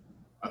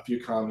a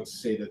few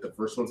comics say that the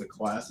first one's a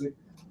classic.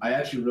 I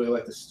actually really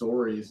like the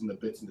stories and the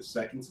bits in the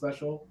second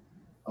special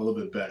a little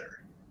bit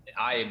better.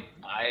 I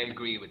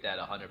agree with that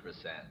 100%.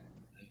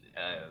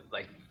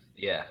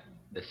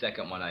 The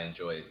second one I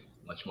enjoyed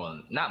much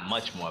more. Not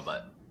much more,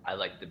 but I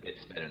like the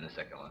bits better in the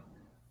second one.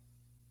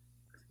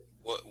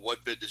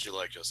 What bit did you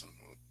like, Justin?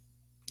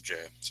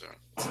 Jay, sorry.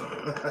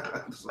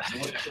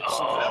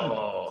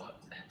 Oh,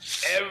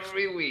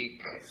 every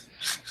week.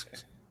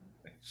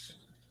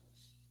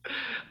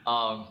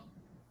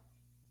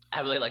 I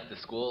really like the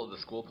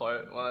school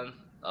part one.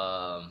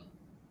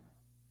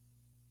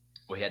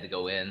 Where he had to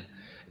go in,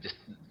 just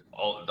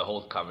the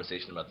whole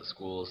conversation about the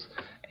schools.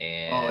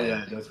 And oh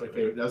yeah, that's my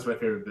favorite. That's my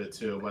favorite bit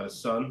too. About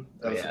his son.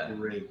 That was a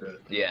great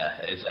bit. Yeah,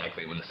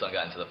 exactly. When the son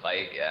got into the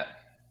fight, yeah,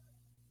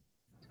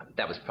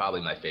 that was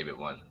probably my favorite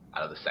one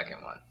out of the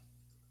second one.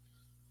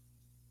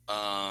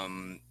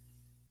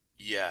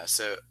 Yeah.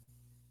 So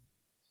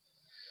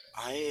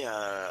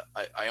I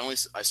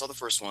saw the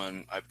first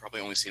one. I've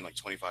probably only seen like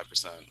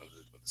 25% of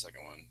the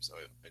second one, so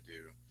I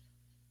do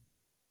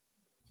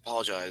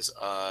apologize.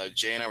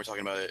 Jay and I were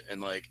talking about it,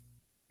 and like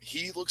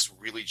he looks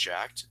really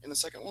jacked in the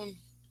second one.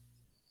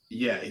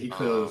 Yeah, he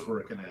clearly was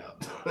working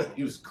out.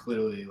 He was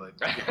clearly like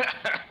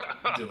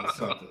doing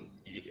something.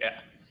 Yeah,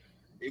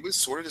 it was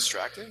sort of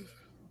distracting.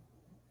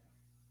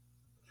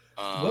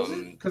 Was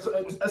it? Because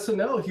at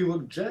SNL he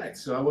looked jacked,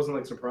 so I wasn't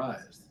like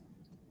surprised.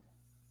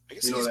 I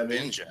guess he's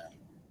been jacked.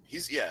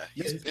 He's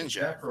been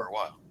jacked for a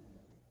while.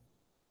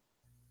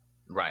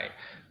 Right.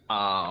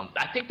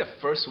 I think the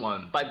first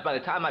one, by the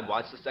time I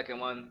watched the second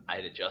one, I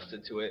had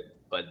adjusted to it,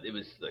 but it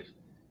was like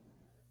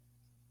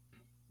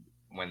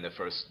when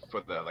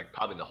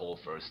probably the whole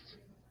first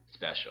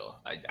special,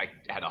 I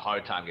had a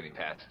hard time getting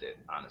past it,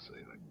 honestly.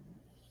 Like,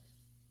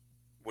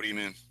 what do you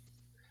mean?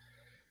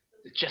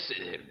 Just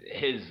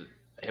his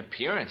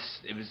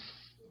appearance, it was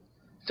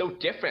so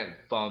different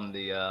from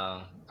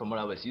what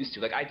I was used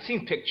to. Like I'd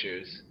seen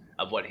pictures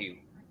of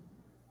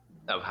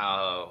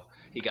how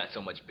he got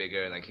so much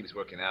bigger and like he was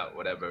working out,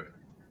 whatever.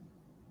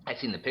 I'd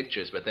seen the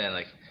pictures, but then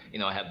like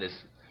I have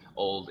this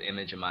old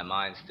image in my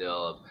mind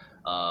still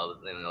of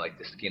like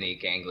the skinny,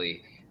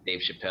 gangly Dave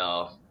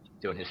Chappelle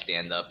doing his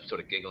stand-up, sort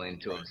of giggling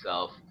to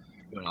himself,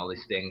 doing all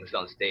these things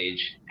on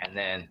stage, and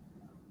then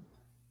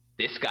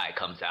this guy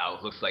comes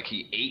out, looks like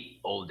he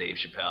ate old Dave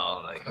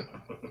Chappelle, like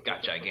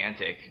got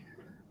gigantic.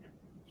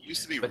 He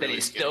used to be, but really then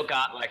he still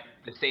got like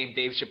the same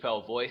Dave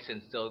Chappelle voice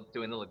and still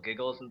doing little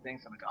giggles and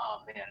things. I'm like,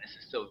 oh man, this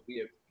is so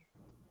weird.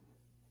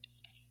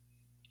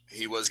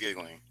 He was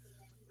giggling.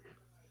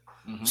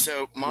 Mm-hmm.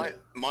 So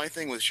my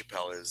thing with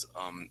Chappelle is,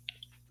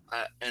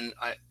 I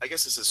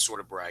guess this is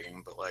sort of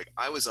bragging, but like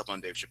I was up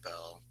on Dave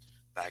Chappelle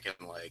back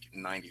in like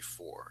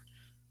 '94,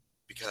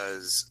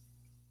 because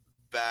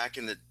back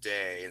in the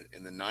day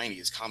in the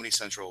 '90s, Comedy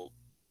Central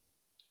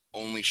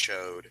only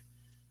showed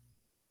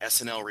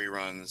SNL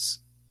reruns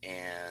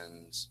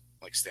and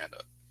like stand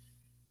up.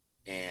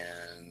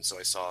 And so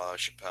I saw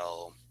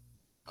Chappelle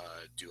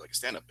do like a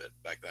stand up bit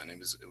back then. It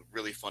was a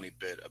really funny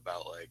bit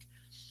about like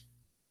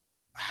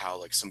how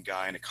like some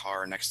guy in a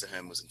car next to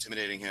him was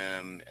intimidating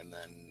him, and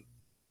then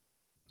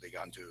they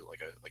got into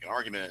like an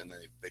argument, and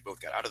they both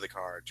got out of the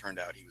car. It turned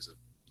out he was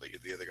like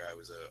the other guy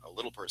was a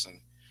little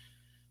person,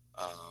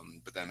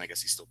 but then I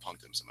guess he still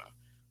punked him somehow.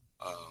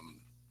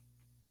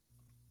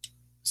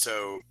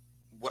 So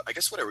what I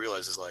guess what I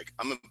realized is like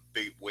I'm a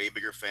way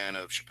bigger fan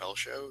of Chappelle's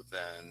show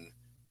than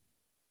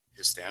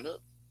his stand up.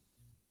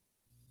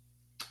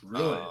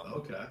 Really?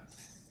 Okay.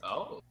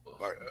 Oh.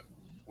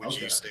 Would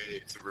you say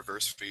it's the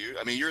reverse for you?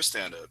 I mean, you're a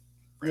stand up.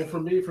 Well, for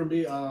me,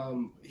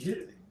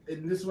 here,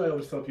 and this is why I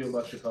always tell people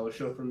about Chappelle's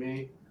show. For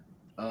me,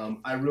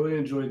 I really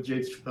enjoyed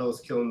Jade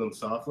Chappelle's "Killing Them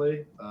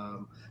Softly,"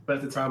 but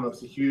at the time I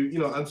was a huge,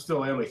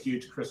 I am a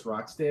huge Chris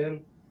Rock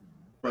stan.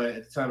 But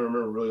at the time, I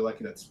remember really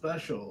liking that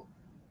special.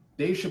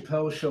 Dave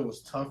Chappelle's show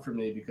was tough for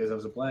me because I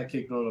was a black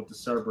kid growing up in the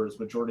suburbs,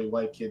 majority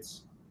white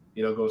kids,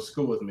 go to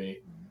school with me.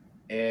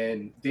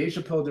 And Dave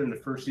Chappelle during the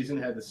first season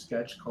had this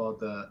sketch called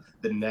the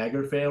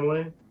Nagger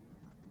Family.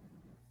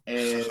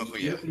 And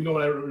you know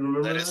what I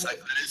remember? That is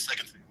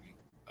second.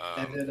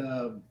 And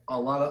then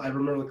I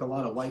remember like a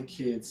lot of white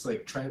kids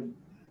like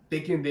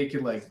thinking they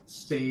could like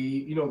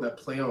say that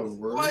play on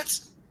words. What?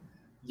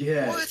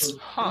 Yeah. What? So,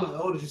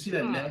 oh, did you see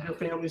that Nagger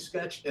Family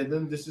sketch? And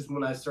then this is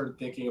when I started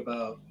thinking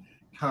about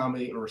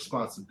comedy and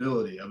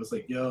responsibility. I was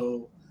like,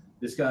 yo,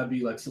 there's got to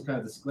be like some kind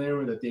of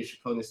disclaimer that Dave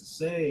Chappelle needs to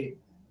say,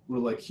 where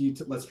like he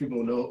lets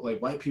people know,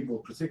 like white people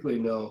particularly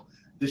know,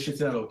 this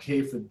shit's not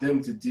okay for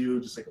them to do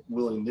just like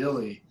willy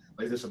nilly.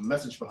 Like there's a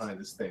message behind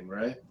this thing,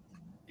 right?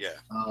 Yeah.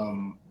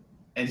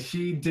 And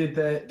he did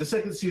that. The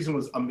second season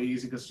was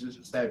amazing because it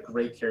just had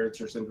great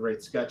characters and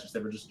great sketches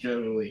that were just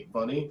genuinely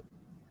funny.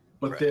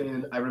 But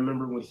then I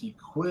remember when he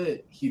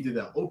quit, he did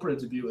that Oprah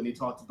interview and he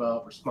talked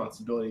about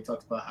responsibility. He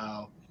talked about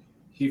how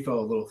he felt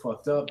a little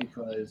fucked up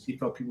because he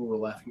felt people were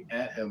laughing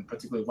at him,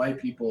 particularly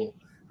white people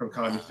from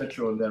Comedy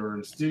Central and that were in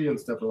the studio and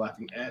stuff were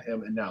laughing at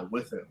him and not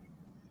with him.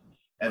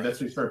 And that's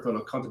when he started feeling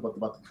uncomfortable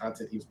about the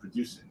content he was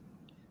producing.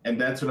 And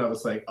that's when I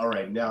was like, all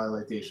right, now I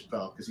like Dave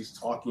Chappelle because he's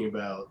talking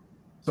about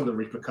some of the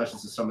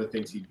repercussions of some of the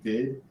things he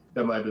did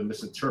that might have been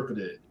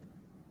misinterpreted.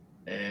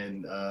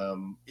 And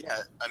yeah,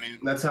 I mean,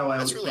 that's how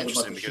I was really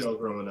about the show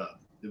growing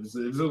up. It was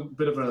a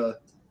bit of a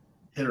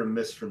hit or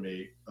miss for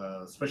me,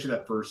 especially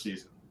that first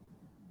season.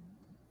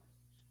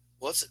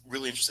 Well, that's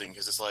really interesting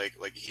because it's like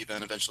he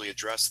then eventually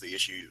addressed the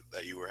issue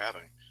that you were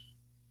having.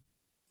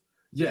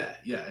 Yeah,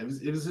 it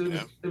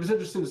was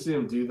interesting to see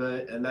him do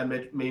that, and that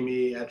made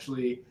me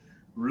actually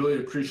really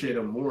appreciate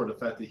him more. The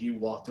fact that he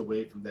walked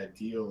away from that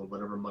deal and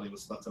whatever money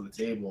was left on the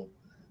table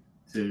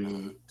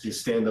to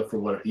stand up for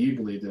what he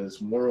believed in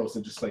his morals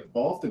and just like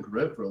fall off the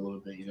grid for a little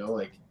bit,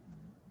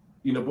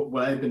 But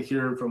what I've been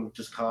hearing from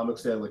just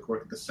comics that like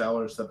work at the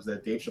Cellar and stuff is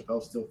that Dave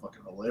Chappelle's still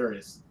fucking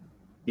hilarious.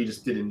 He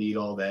just didn't need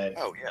all that.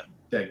 Oh yeah.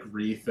 That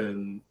grief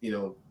and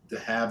to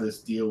have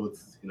this deal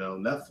with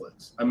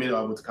Netflix. I mean,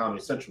 with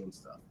Comedy Central and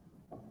stuff.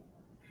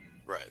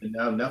 Right. And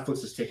now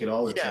Netflix is taking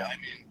all the time, I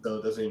mean, so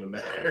it doesn't even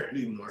matter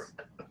anymore.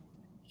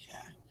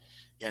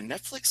 Yeah.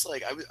 Netflix.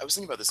 Like I was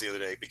thinking about this the other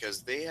day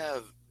because they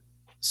have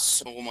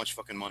so much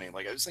fucking money.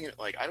 Like I was thinking,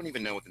 like I don't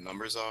even know what the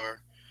numbers are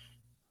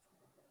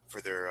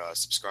for their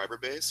subscriber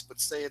base, but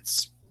say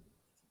it's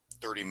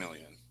 30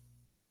 million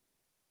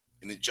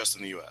just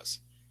in the U.S.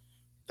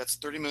 That's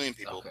 30 million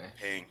people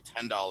paying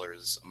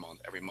 $10 a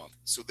month every month.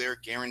 So they're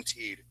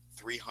guaranteed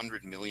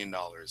 $300 million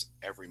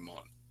every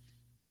month.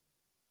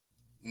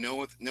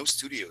 No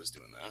studio is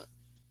doing that.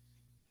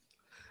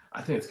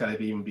 I think it's got to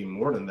even be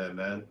more than that,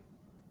 man.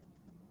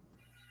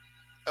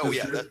 Oh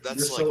yeah, that's they're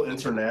like so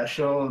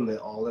international and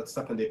all that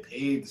stuff, and they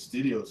pay the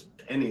studios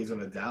pennies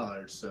on a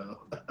dollar,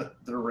 so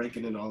they're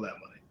raking in all that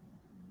money.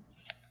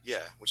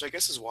 Yeah, which I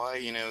guess is why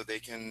they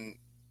can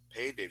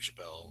pay Dave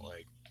Chappelle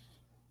like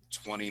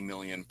 $20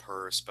 million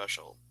per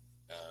special,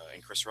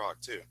 and Chris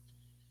Rock too.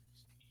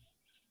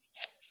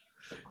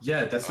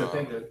 Yeah, that's the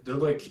thing.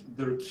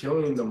 They're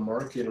killing the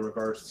market in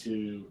regards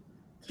to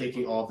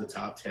taking all the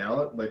top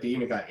talent. Like they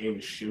even got Amy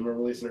Schumer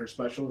releasing her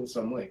special,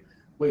 so I'm like,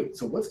 wait,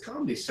 so what's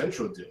Comedy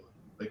Central doing?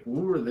 Like,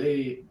 who are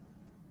they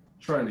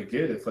trying to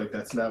get if like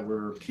that's not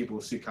where people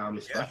see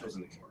comedy specials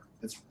anymore?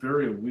 It's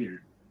very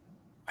weird.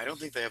 I don't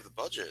think they have the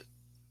budget.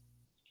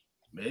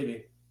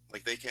 Maybe.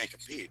 Like they can't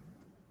compete.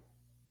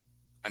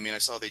 I mean, I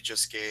saw they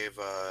just gave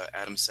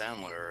Adam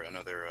Sandler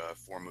another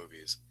 4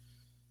 movies.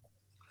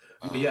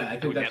 Yeah, I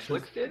think that's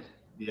Netflix did.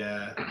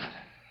 Yeah,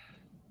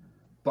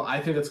 but I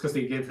think that's because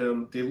they give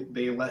him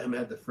they let him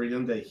have the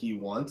freedom that he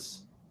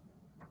wants.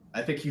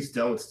 I think he's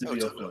done with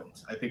studio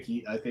films. I think he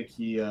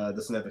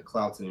doesn't have the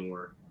clout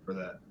anymore for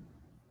that.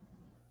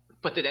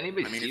 But did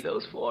anybody see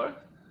those 4?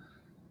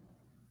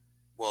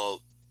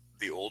 Well,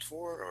 the old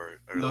 4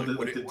 or no,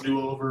 like, the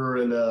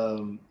Do-Over and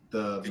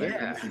the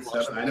Magnificent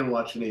Seven. I didn't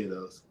watch any of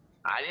those.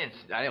 I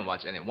didn't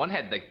watch any. One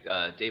had like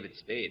David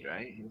Spade,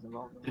 right? He was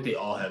involved. I think they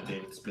all have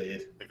David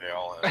Spade. I think they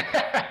all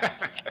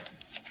have.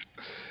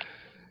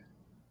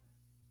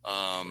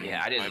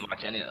 Yeah, I didn't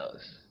watch any of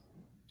those.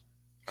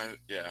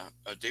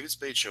 David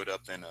Spade showed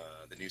up in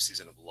the new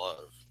season of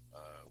Love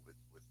with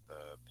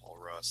Paul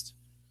Rust.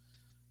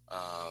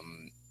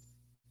 Um,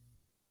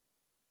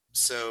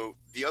 so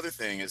the other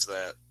thing is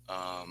that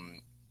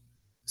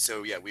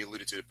so yeah, we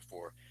alluded to it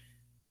before.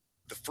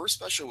 The first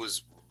special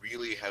was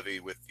really heavy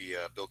with the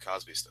Bill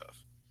Cosby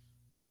stuff,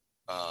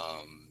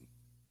 um,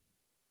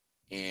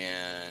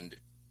 and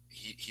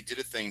he did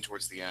a thing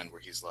towards the end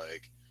where he's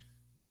like,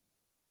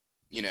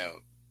 you know,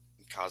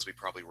 Cosby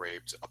probably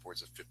raped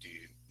upwards of 50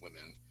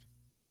 women.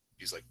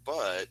 He's like,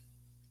 but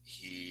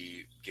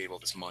he gave all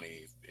this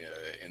money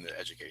in the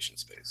education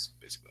space,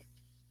 basically.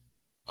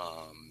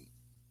 Um,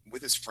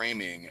 with his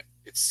framing,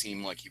 it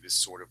seemed like he was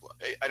sort of.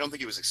 I don't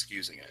think he was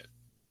excusing it.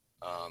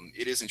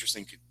 It is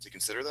interesting to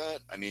consider that.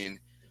 I mean,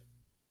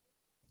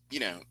 you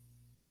know,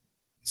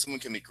 someone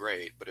can be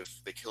great, but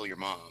if they kill your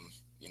mom,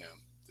 you know,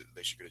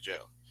 they should go to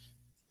jail.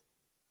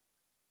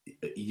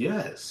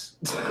 Yes,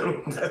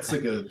 that's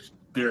like a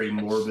very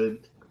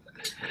morbid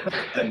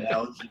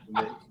analogy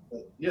to make.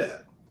 But yeah.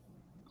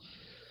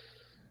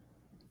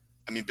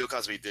 I mean, Bill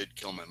Cosby did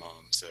kill my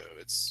mom, so it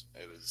was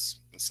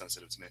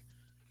sensitive to me.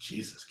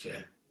 Jesus,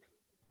 kid.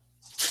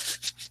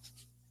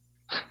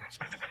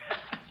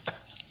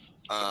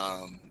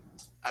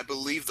 I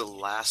believe the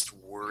last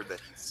word that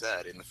he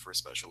said in the first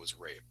special was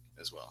rape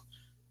as well.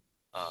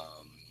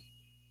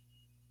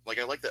 Like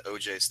I like the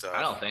OJ stuff.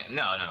 I don't think.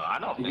 No, I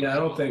don't think. Yeah, so. I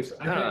don't think so.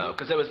 No,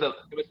 because it was the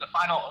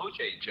final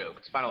OJ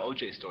joke. The final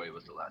OJ story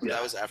was the last. Yeah,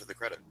 that was after the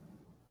credit.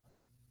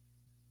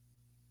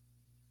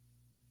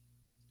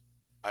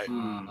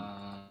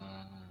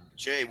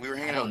 Jay, we were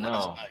hanging out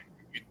last night.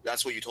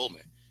 That's what you told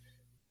me.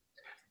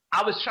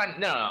 I was trying.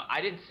 No,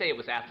 I didn't say it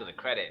was after the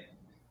credit.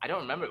 I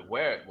don't remember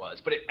where it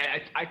was, but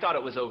I thought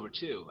it was over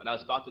too, and I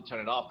was about to turn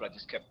it off, but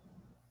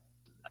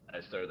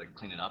I started like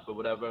cleaning up or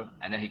whatever,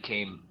 and then he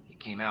came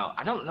out.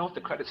 I don't know if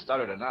the credits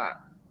started or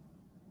not.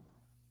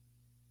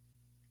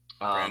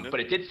 But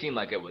it did seem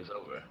like it was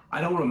over.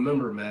 I don't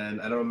remember, man.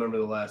 I don't remember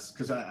the last,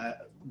 because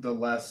the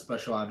last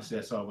special obviously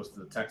I saw was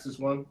the Texas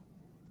one.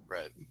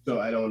 Right. So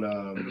I don't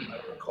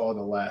recall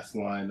the last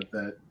line of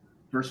that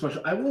first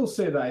special. I will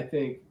say that I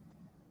think,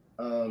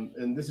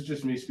 and this is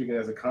just me speaking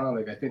as a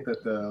comic, I think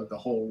that the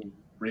whole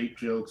rape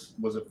jokes,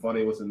 was it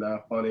funny, was it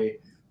not funny, a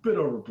bit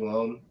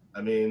overblown.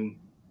 I mean,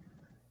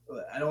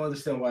 I don't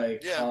understand why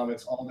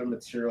comics, all their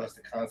material has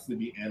to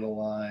constantly be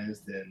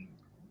analyzed and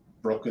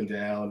broken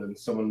down, and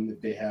someone,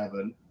 if they have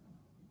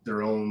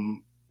their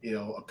own, you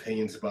know,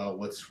 opinions about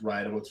what's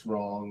right and what's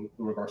wrong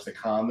in regards to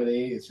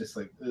comedy, it's just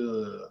like,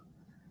 ugh.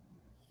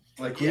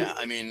 Like, yeah,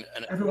 I mean,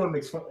 everyone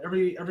makes fun.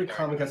 Every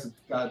comic has a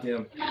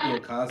goddamn Bill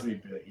Cosby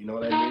bit. You know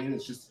what I mean?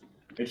 It's just,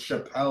 it's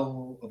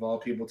Chappelle of all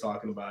people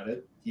talking about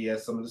it. He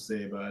has something to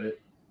say about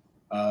it.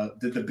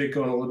 Did the bit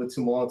go on a little bit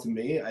too long to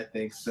me? I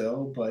think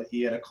so, but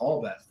he had a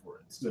callback for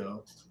it.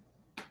 So,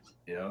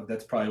 you know,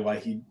 that's probably why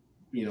he,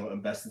 you know,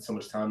 invested so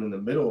much time in the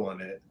middle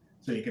on it,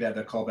 so he could have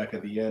that callback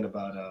at the end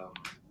about.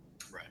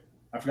 Right.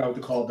 I forgot what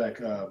the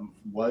callback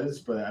was,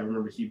 but I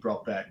remember he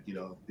brought back, you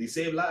know, they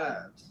save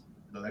lives,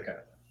 you know, that kind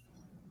of thing.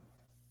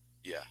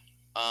 Yeah.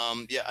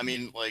 Yeah, I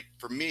mean, like,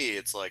 for me,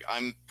 it's like,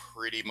 I'm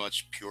pretty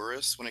much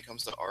purist when it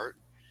comes to art.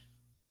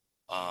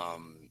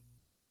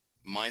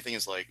 My thing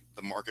is, like,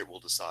 the market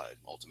will decide,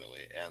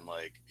 ultimately. And,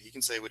 like, he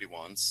can say what he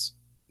wants.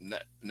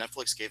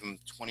 Netflix gave him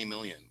 20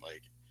 million.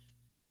 Like,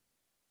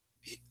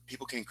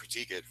 people can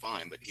critique it,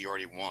 fine, but he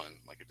already won.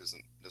 Like, it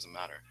doesn't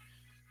matter.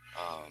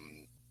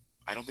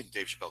 I don't think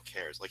Dave Chappelle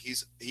cares. Like,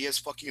 he has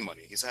fuck you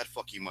money. He's had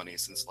fuck you money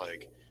since,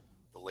 like,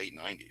 the late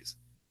 90s.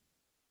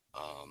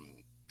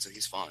 So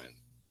he's fine.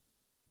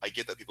 I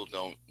get that people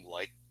don't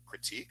like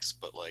critiques,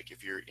 but like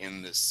if you're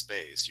in this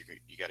space, you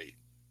gotta.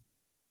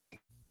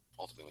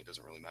 Ultimately, it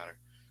doesn't really matter.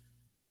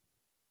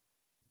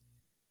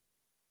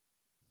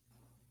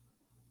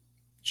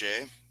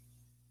 Jay,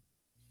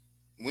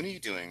 when are you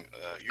doing?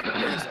 You're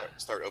gonna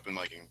start open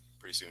micing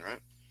pretty soon,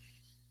 right?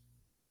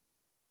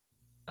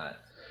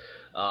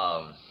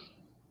 I'd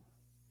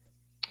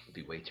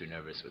be way too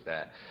nervous with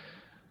that.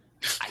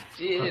 I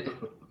did.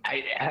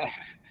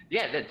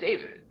 Yeah,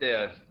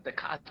 the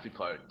Cosby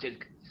part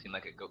did seem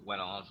like it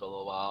went on for a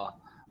little while.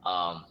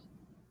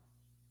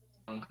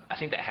 I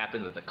think that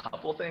happened with a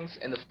couple things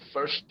in the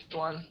first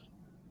one.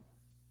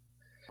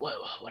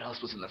 What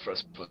else was in the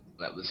first one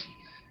that was,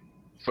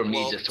 for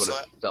me, just sort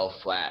of fell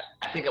flat?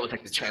 I think it was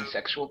like the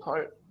transsexual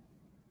part.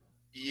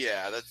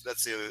 Yeah, that's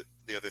the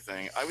other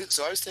thing. I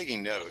was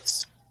taking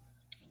notes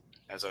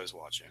as I was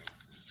watching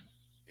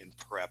in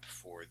prep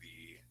for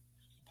the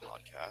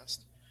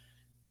podcast.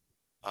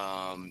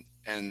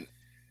 And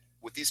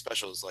with these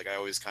specials, like I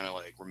always kind of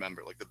like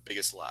remember like the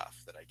biggest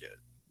laugh that I get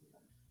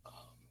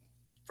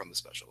from the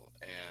special.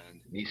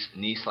 And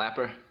knee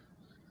slapper.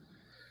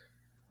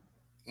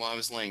 Well, I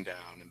was laying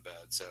down in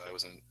bed, so it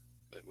wasn't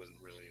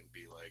really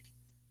be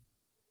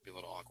a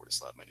little awkward to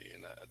slap my knee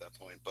at that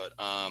point. But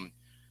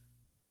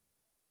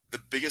the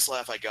biggest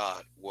laugh I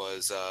got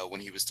was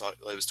when he was talking.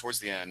 It was towards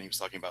the end. He was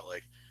talking about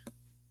like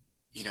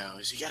you know,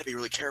 you got to be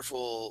really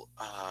careful.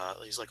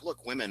 He's like,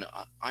 look, women,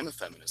 I'm a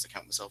feminist. I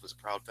count myself as a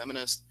proud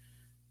feminist.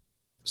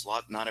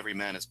 Not every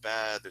man is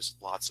bad. There's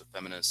lots of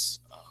feminists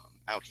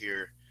out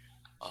here,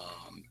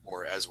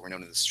 or as we're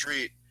known in the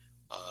street,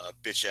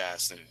 bitch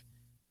ass. And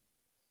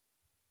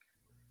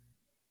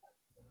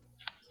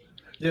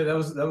Yeah, that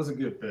was a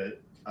good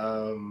bit.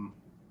 The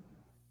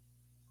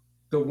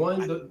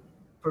one the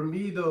For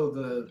me though,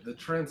 the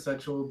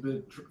transsexual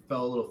bit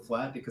fell a little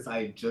flat because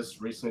I had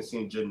just recently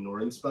seen Jim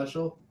Norton's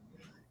special,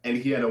 and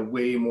he had a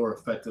way more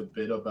effective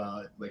bit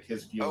about like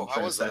his view oh, on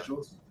how was that?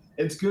 transsexuals.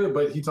 It's good,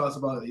 but he talks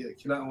about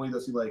not only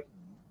does he like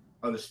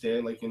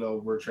understand like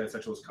where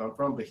transsexuals come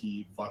from, but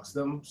he fucks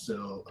them.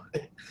 So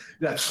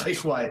that's like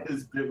why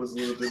his bit was a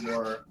little bit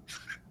more,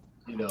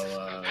 you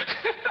know,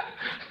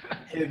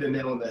 hitting the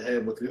nail on the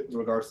head with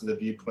regards to the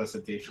viewpoints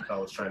that Dave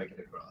Chappelle was trying to get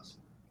across.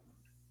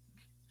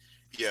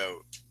 Yo,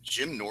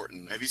 Jim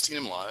Norton. Have you seen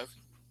him live?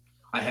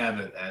 I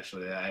haven't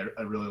actually. I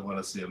really want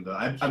to see him though.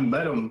 I've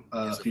met him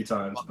a few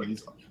times, but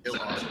he's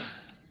awesome.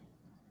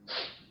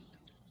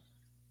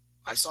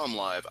 I saw him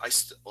live.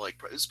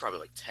 Like this was probably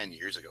like 10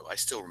 years ago. I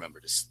still remember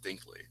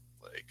distinctly,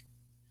 like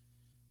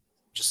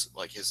just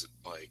like his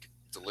like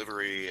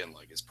delivery and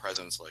like his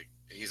presence. Like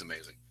he's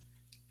amazing.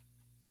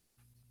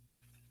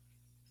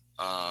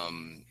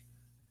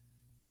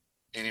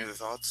 Any other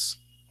thoughts?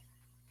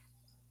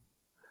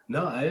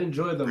 No, I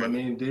enjoyed them. I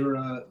mean, they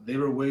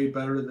were way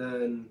better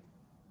than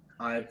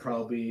I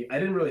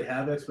didn't really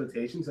have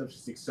expectations. I'm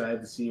just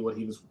excited to see what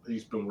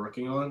he's been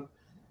working on.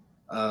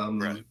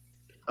 Right.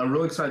 I'm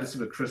really excited to see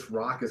what Chris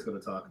Rock is going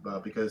to talk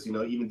about because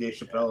even Dave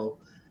Chappelle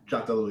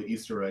dropped a little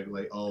Easter egg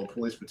like, "Oh,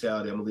 police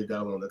brutality. I'm gonna leave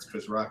that alone. That's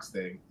Chris Rock's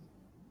thing."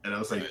 And I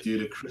was like, Right.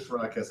 "Dude, if Chris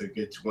Rock has a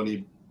good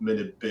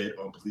 20-minute bit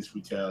on police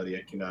brutality,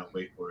 I cannot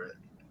wait for it."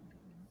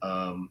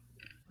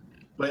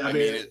 But I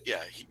mean,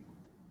 yeah.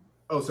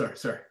 oh, sorry.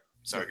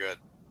 Sorry, go ahead.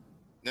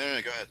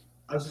 No, go ahead.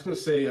 I was just gonna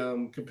say,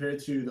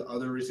 compared to the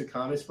other recent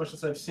comedy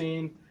specials I've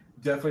seen,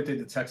 definitely think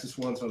the Texas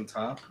one's on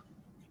top.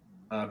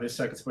 His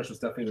second special is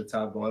definitely the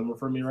top one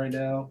for me right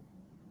now.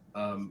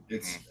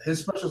 His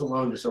specials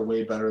alone just are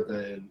way better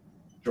than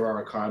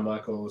Gerard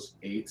Carmichael's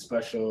 8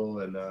 special,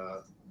 and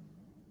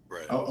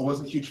Right. I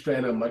wasn't a huge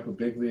fan of Michael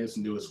Biglia's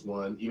newest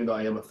one, even though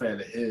I am a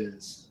fan of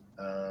his.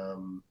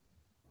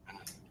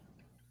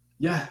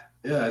 Yeah,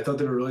 I thought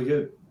they were really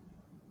good.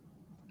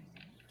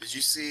 Did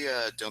you see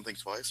Don't Think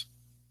Twice?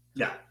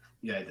 Yeah,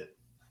 I did.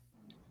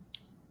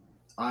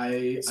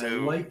 I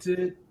liked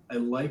it.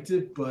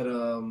 But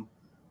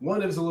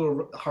one, it was a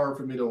little hard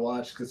for me to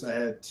watch because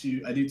I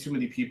knew too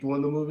many people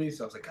in the movie,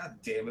 so I was like, God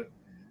damn it.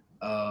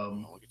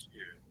 Look at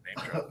you, name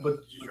drop.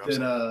 But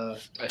then, oh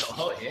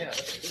yeah.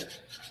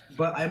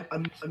 but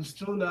I'm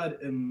still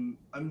not.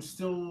 I'm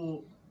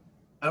still.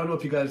 I don't know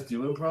if you guys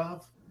do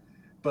improv,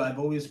 but I've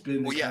always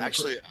been. Well, yeah,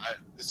 actually,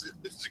 this is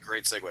a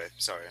great segue.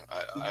 Sorry,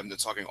 I'm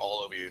talking all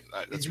over you.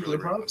 That's really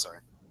rude. I'm sorry.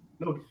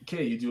 No,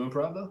 okay, you do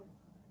improv though?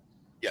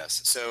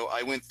 Yes. So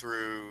I went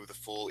through the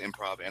full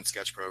improv and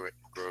sketch program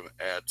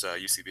at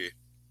UCB.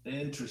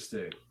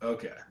 Interesting.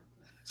 Okay.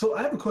 So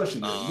I have a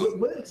question.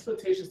 What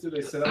expectations do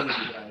they set out with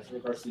you guys in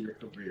regards to your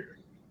career?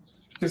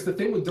 Because the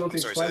thing with Don't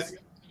Think Twice,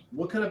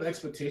 what kind of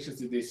expectations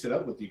did they set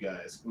up with you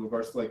guys in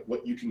regards to like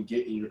what you can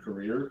get in your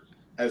career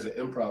as an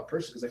improv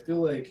person? Because I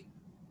feel like,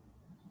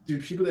 do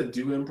people that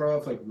do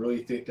improv like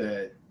really think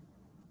that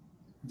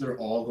they're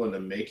all going to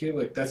make it?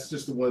 Like that's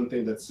just the one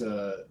thing that's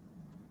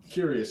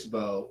curious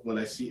about when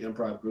I see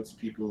improv groups of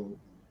people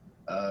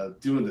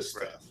doing this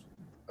stuff.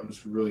 I'm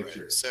just really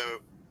curious.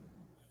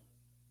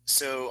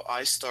 So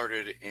I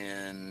started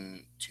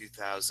in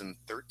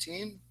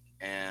 2013,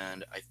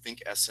 and I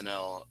think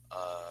SNL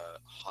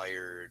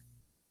hired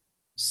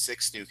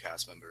 6 new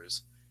cast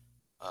members.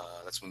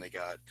 That's when they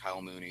got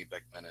Kyle Mooney,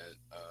 Beck Bennett,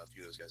 a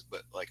few of those guys.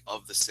 But like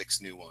of the 6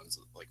 new ones,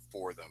 like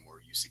 4 of them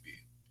were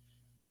UCB.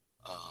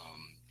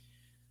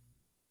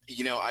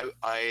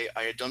 I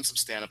had done some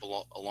stand-up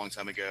a long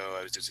time ago.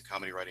 I was doing some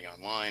comedy writing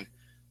online,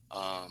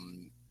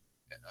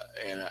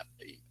 and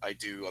I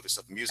do other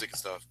stuff, music and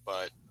stuff.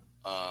 But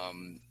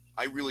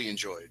I really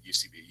enjoyed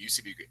UCB.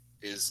 UCB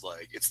is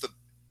like it's the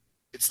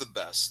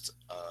best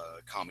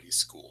comedy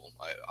school.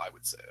 I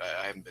would say.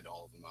 I haven't been to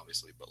all of them,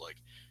 obviously, but like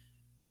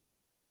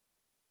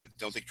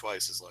Don't Think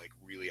Twice is like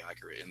really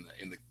accurate in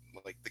the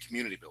like the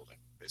community building,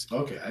 basically.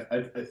 Okay,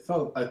 I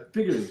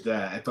figured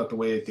that. I thought the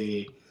way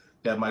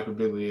that Michael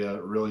Biglia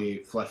really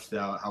fleshed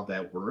out how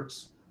that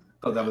works. I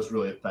thought that was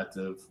really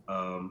effective.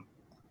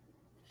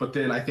 But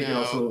then I think it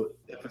also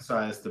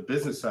emphasized the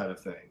business side of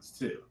things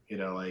too.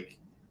 Like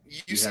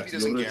UCB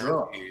doesn't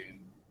guarantee.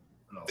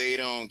 No. They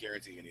don't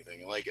guarantee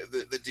anything. Like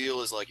the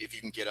deal is like if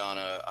you can get on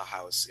a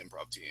house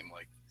improv team,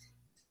 like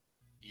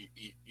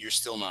you're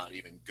still not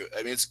even good.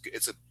 I mean,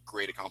 it's a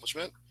great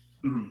accomplishment,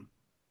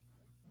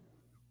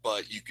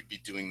 but you could be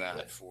doing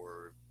that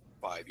for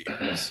 5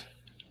 years.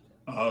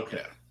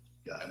 Okay.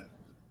 Got it.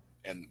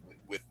 And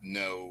with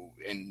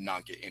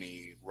not get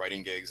any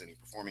writing gigs, any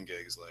performing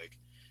gigs, like,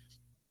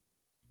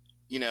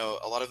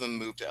 a lot of them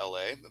moved to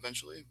LA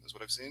eventually, is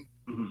what I've seen.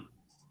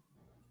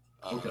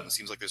 Okay. It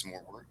seems like there's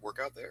more work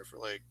out there for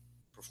like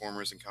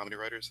performers and comedy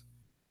writers.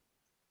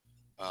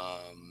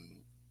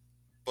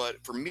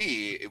 But for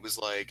me, it was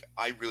like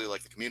I really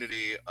like the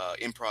community.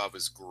 Improv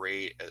is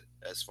great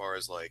as far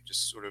as like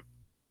just sort of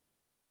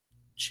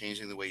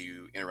changing the way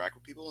you interact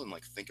with people and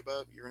like think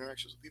about your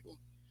interactions with people,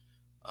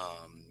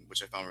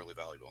 which I found really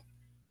valuable.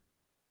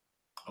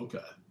 Okay.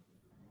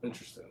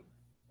 Interesting.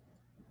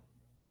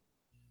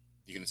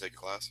 You gonna take a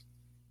class?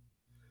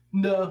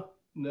 No,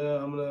 no,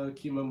 I'm gonna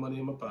keep my money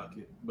in my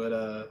pocket.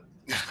 But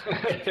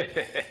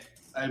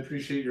I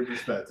appreciate your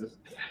perspective.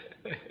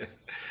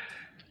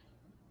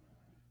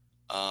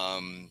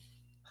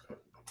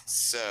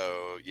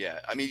 So yeah,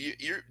 I mean,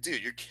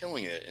 you're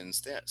killing it in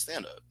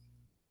stand up.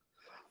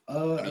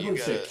 I wouldn't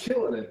say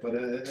killing it, but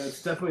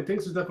it's definitely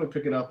things are definitely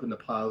picking up in the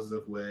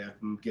positive way.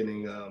 I'm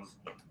getting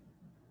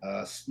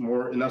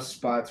more enough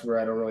spots where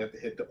I don't really have to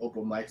hit the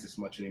open mics as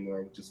much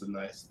anymore, which is a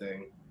nice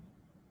thing.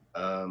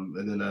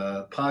 And then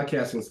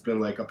podcasting's been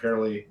like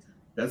apparently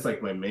that's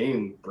like my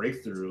main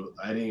breakthrough.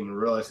 I didn't even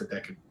realize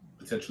that could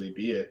potentially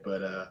be it,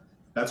 but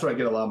that's where I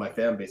get a lot of my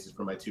fan bases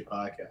for my 2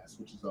 podcasts,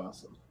 which is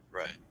awesome.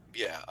 Right.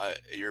 Yeah.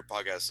 Your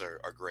podcasts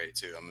are great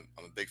too. I'm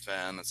a big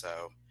fan. That's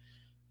how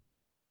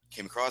I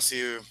came across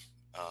you.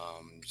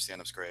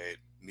 Stand up's great.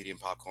 Medium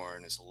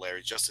Popcorn is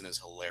hilarious. Justin is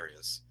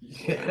hilarious.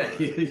 Yeah,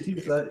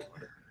 he's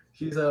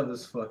out of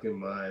his fucking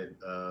mind.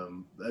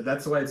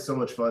 That's why it's so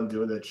much fun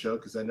doing that show,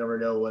 because I never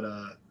know what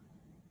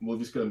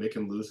movie's gonna make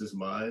him lose his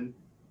mind.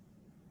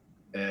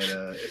 And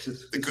it's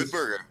just the Good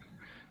Burger.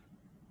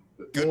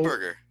 Good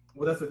Burger.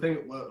 Well, that's the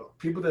thing. Well,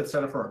 people that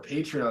sign up for our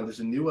Patreon, there's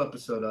a new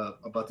episode up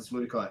about this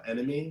movie called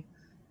Enemy.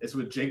 It's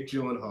with Jake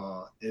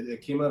Gyllenhaal.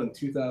 It came out in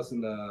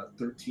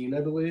 2013,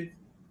 I believe.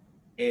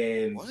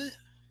 And what?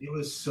 It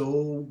was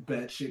so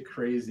batshit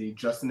crazy.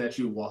 Justin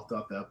actually walked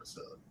off the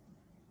episode.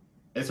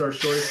 It's our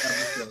shortest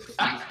episode because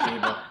he just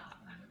gave up.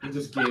 He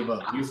just gave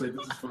up. He was like,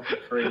 "This is fucking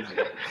crazy."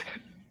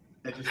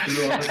 And just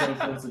threw all his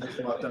episodes and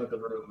just walked out of the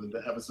room. And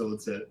the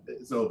episode said,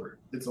 "It's over."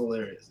 It's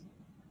hilarious.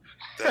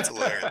 That's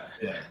hilarious.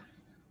 Yeah.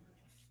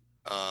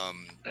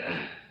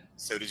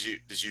 So did you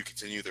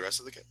continue the rest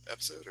of the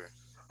episode, or?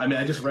 I mean,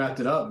 I just wrapped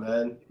it up,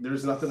 man.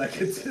 There's nothing I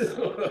could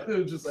do.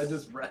 I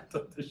just wrapped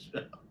up the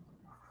show.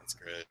 That's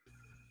great.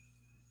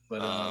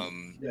 But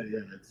yeah,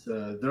 it's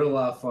they're a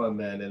lot of fun,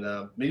 man.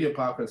 And Media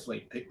Popcorn's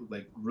like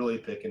really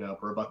picking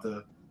up. We're about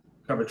to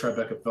cover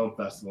Tribeca Film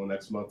Festival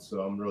next month,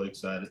 so I'm really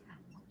excited.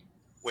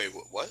 Wait,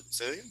 what?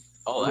 Say it again?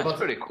 Oh, that's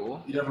pretty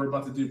cool. Yeah, we're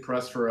about to do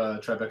press for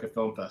Tribeca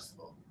Film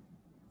Festival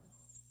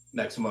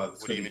next month.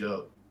 It's gonna be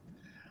dope.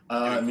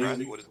 I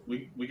mean,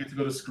 we get to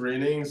go to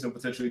screenings and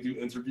potentially do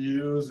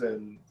interviews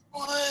and.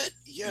 What?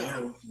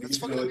 Yeah. We get to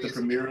go like the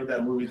premiere of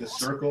that movie, The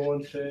Circle,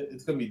 and shit.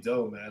 It's gonna be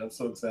dope, man. I'm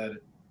so excited.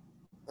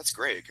 That's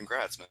great.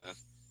 Congrats, man.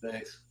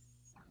 Thanks.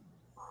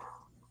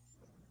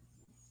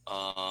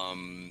 All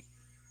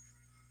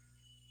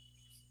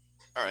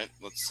right,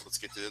 let's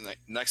get to the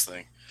next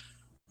thing.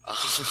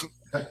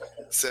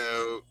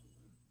 So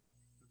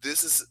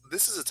this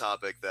is a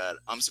topic that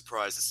I'm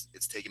surprised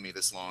it's taken me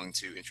this long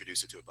to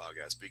introduce it to a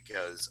podcast,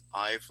 because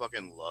I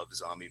fucking love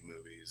zombie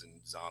movies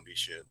and zombie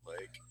shit.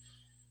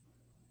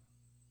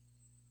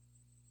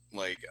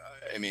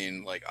 I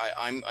mean, like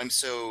I'm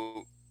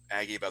so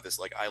aggy about this.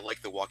 Like, I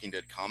like the Walking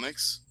Dead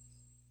comics,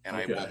 and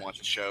I won't watch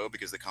a show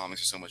because the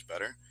comics are so much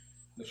better.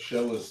 The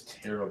show is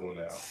terrible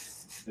now.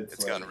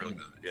 It's gotten really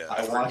good. Yeah,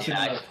 I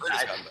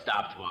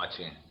stopped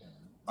watching.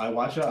 I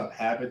watch it out of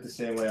habit, the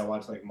same way I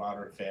watch like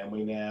Modern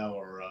Family now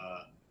or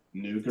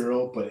New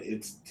Girl, but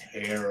it's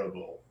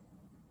terrible.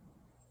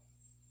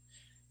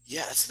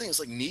 Yeah, that's the thing. It's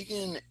like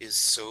Negan is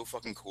so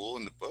fucking cool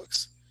in the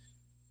books.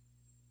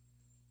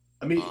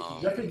 I mean,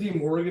 Jeffrey D.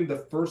 Morgan,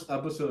 the first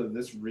episode of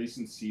this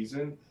recent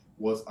season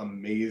was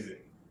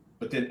amazing.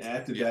 But then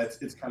after that,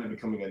 it's kind of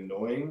becoming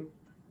annoying.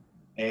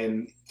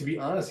 And to be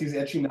honest, he's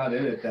actually not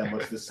in it that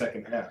much the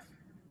second half.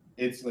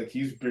 It's like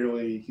he's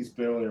barely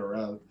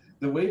around.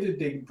 The way that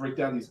they break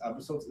down these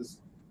episodes is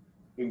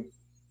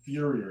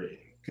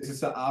infuriating, because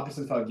it's the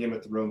opposite of how Game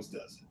of Thrones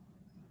does it.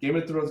 Game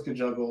of Thrones can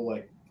juggle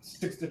like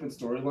 6 different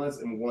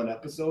storylines in one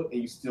episode,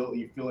 and you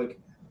feel like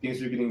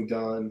things are getting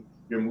done.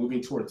 You're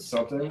moving towards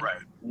something.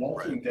 Right.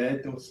 Walking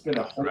Dead, they'll spend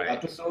a whole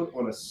episode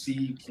on a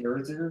C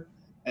character,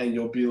 and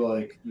you'll be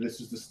like, "This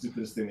is the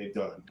stupidest thing they've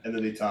done," and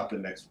then they top it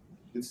next week.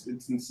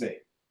 It's insane.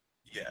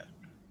 Yeah,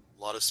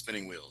 a lot of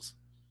spinning wheels.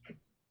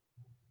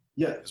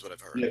 Yeah, is what I've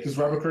heard. Yeah, because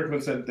Robert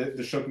Kirkman said that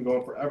the show can go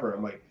on forever.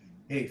 I'm like,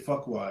 hey,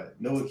 fuck why?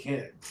 No, it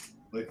can't.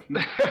 Like,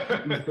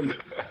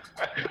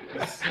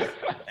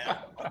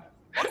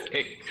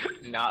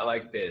 not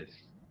like this.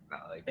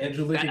 Not like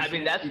Andrew Lincoln. I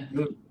mean, that's.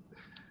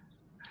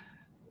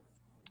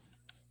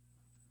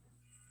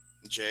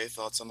 Jay,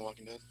 thoughts on The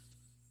Walking Dead?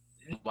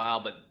 Wow,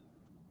 but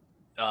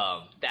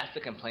that's the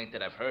complaint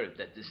that I've heard,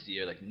 that this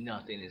year, like,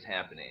 nothing is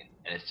happening,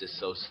 and it's just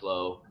so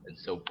slow and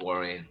so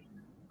boring.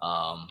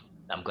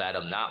 I'm glad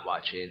I'm not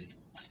watching,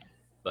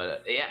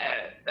 but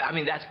yeah, I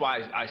mean, that's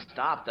why I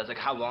stopped. I was like,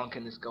 how long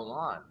can this go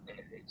on?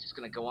 It's just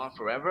gonna go on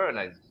forever, and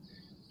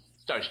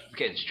started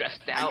getting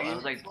stressed out. I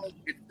was like,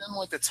 it's in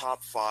like the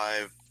top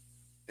 5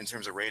 in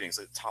terms of ratings,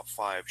 the top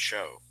 5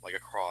 show, like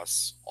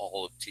across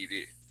all of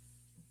TV.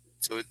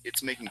 So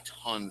it's making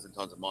tons and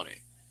tons of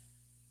money.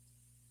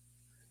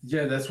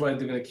 Yeah, that's why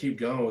they're going to keep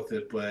going with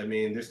it. But I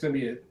mean, there's going to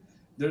be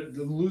they're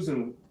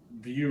losing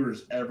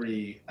viewers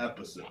every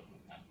episode.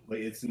 Like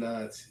it's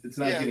not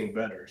getting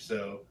better.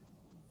 So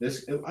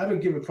this I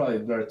would give it probably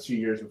another 2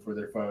 years before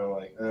they're finally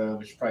like,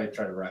 we should probably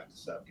try to wrap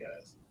this up,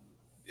 guys.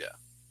 Yeah.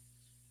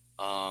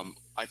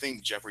 I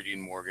think Jeffrey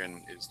Dean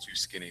Morgan is too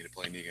skinny to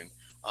play Negan.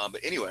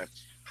 But anyway,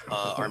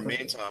 our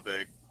main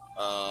topic.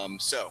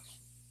 So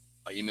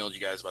I emailed you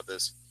guys about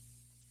this.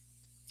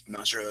 I'm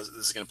not sure this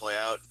is going to play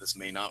out. This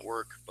may not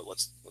work, but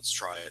let's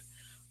try it.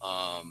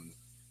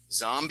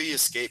 Zombie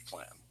escape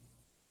plan.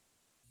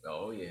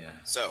 oh yeah.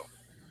 So,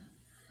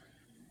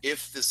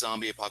 if the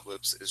zombie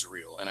apocalypse is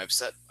real, and I've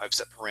set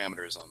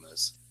parameters on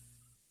this.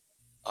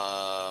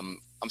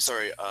 I'm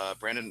sorry,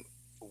 Brandon.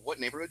 What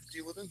neighborhood do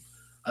you live in?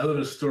 I live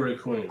in Astoria,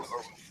 Queens.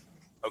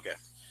 Okay,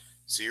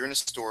 so you're in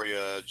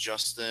Astoria.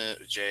 Justin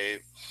Jay,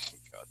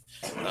 God,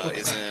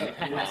 is in.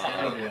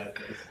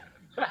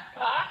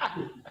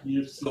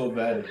 You're so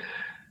bad.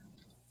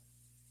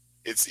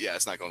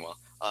 It's not going well.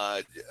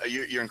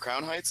 You're in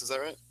Crown Heights, is that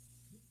right?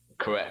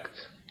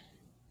 Correct.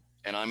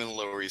 And I'm in the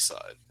Lower East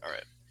Side. All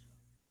right.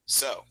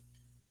 So,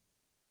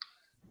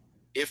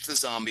 if the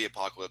zombie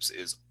apocalypse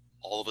is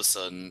all of a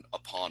sudden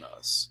upon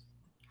us,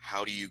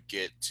 how do you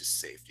get to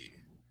safety?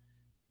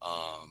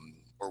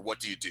 Or what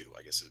do you do,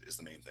 I guess is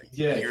the main thing.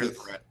 Yeah,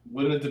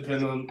 wouldn't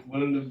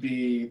it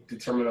be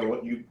determined on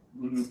what you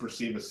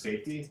perceive as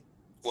safety?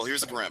 Well,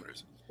 here's the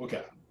parameters.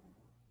 Okay.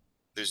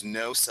 There's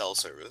no cell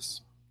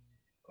service.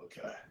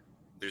 Okay.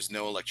 There's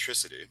no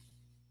electricity.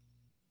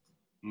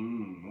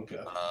 Okay.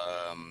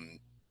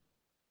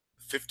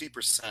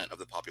 50% of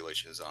the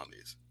population is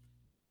zombies.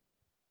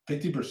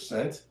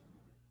 50%?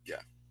 Yeah.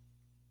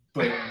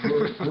 But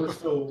we're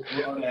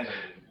unedited.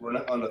 We're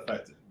not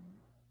unaffected.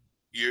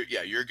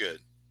 You're good.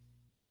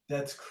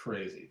 That's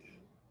crazy,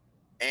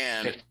 dude.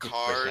 And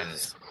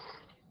 50%.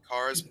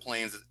 cars,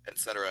 planes,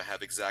 etc.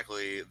 have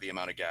exactly the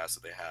amount of gas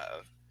that they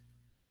have,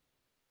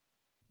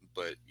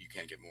 but you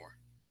can't get more.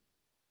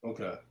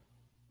 Okay.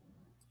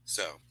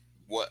 So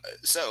what?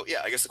 So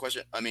yeah, I guess the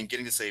question. I mean,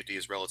 getting to safety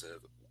is relative.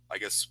 I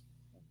guess.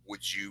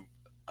 Would you?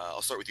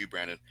 I'll start with you,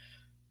 Brandon.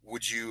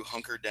 Would you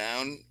hunker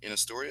down in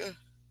Astoria?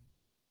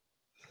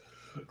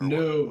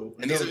 No.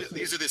 And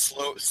these are the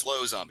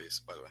slow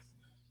zombies, by the way.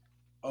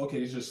 Okay,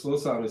 these are slow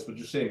zombies, but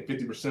you're saying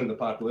 50% of the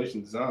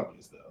population is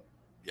zombies, though.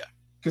 Yeah.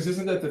 Because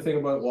isn't that the thing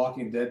about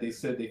Walking Dead? They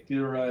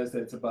theorized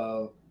that it's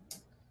about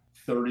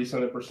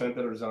 30-something%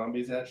 that are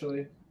zombies,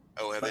 actually.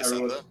 Oh, have they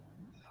said that?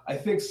 I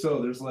think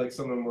so. There's like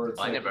something where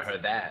it's I never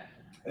heard that.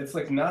 It's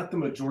like not the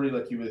majority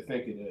like you would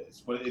think it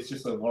is, but it's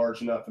just like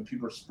large enough and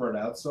people are spread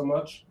out so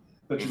much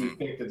that you would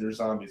think that there's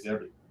zombies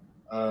everywhere.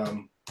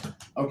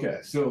 Okay,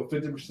 so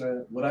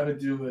 50%. What I would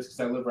do is, because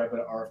I live right by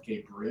the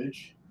RFK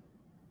Bridge,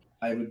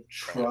 I would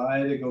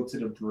try to go to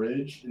the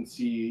bridge and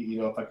see,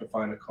 if I could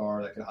find a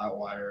car that could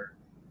hotwire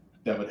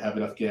that would have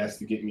enough gas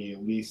to get me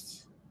at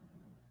least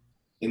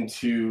I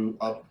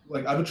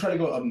would try to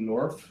go up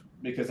north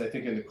because I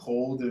think in the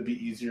cold it would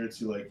be easier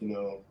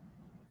to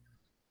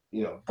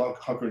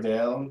hunker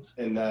down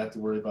and not have to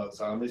worry about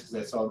zombies.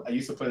 Because I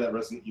used to play that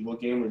Resident Evil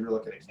game where you're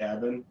like in a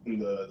cabin in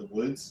the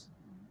woods,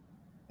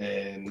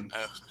 and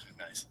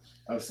nice.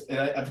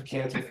 I've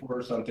canceled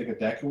for, so I'm thinking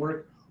that could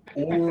work.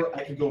 Or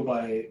I could go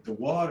by the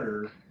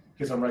water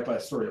because I'm right by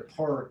Astoria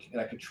Park, and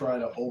I could try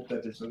to hope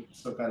that there's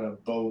some kind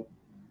of boat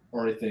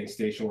or anything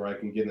station where I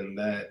can get in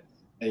that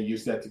and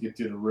use that to get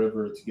to the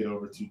river to get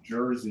over to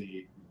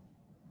Jersey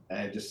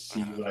and just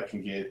see what I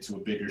can get to a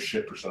bigger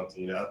ship or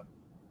something,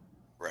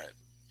 Right.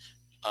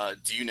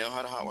 Do you know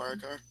how to hotwire a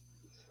car?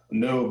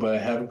 No, but I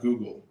have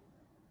Google.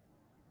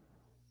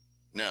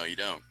 No, you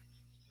don't.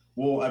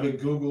 Well, I would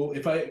Google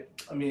I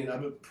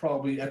would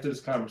probably after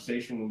this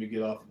conversation when we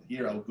get off of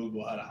here, I'll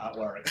Google how to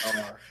hotwire a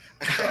car.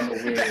 So I'm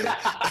aware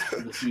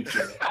of the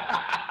future.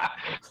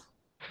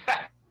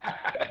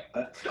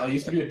 I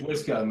used to be a Boy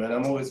Scout, man.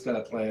 I'm always got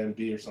a plan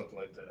B or something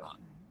like that.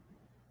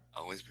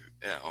 Always be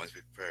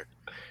prepared.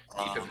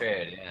 Be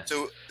prepared, yeah.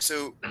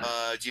 So,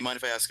 do you mind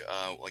if I ask,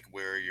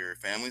 where your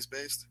family's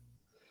based?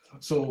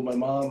 So my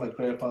mom, my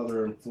grandfather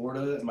are in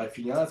Florida, and my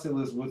fiance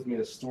lives with me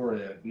in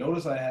Astoria.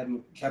 Notice I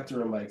hadn't kept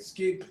her in my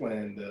escape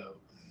plan though,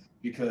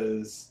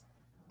 because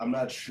I'm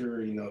not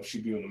sure, if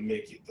she'd be able to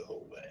make it the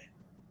whole way.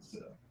 So.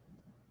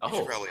 You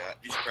should probably add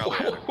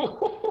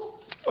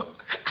her.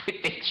 I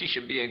think she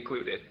should be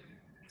included.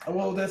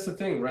 Well, that's the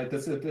thing, right?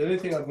 That's the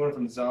anything I've learned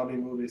from zombie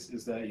movies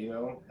is that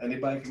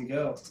anybody can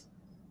go,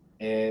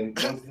 and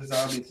once the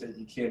zombie said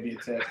you can't be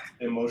attached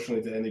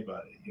emotionally to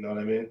anybody. You know what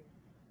I mean?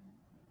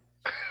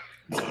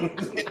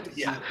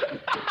 Yeah.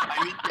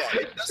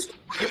 It does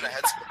put you in a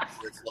headspace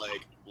where it's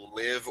like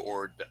live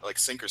or like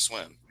sink or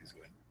swim,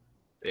 basically.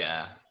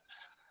 Yeah.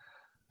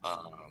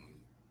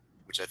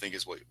 Which I think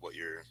is what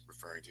you're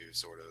referring to,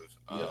 sort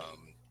of. Yeah.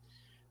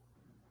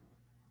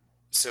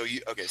 So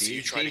you okay? So See,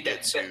 you try to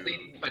get to.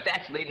 but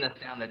that's leading us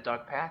down that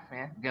dark path,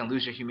 man. You're gonna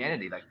lose your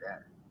humanity like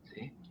that.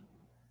 See?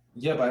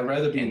 Yeah, but I'd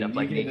rather be End up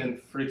like Negan Negan.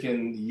 than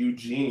freaking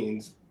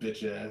Eugene's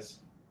bitch ass.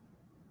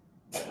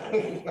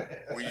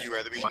 Would you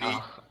rather be Wow.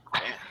 Negan?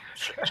 Damn,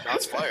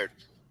 shots fired.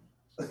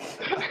 Would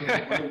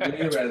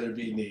you rather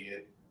be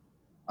Negan?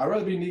 I'd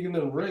rather be Negan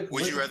than Rick.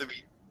 Would you rather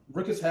be?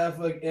 Rick is half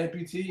like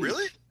amputee.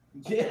 Really?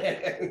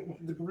 Yeah,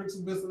 the Rick's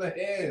missing a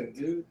hand,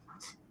 dude.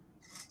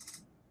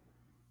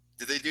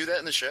 Did they do that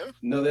in the show?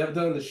 No, they haven't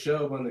done the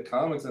show, but in the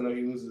comics, I know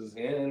he loses his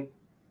hand.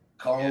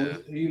 Carl, Yeah.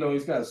 you know,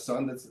 he's got a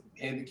son that's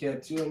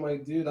handicapped too. I'm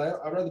like, dude,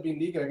 I'd rather be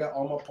Negan. I got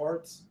all my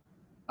parts.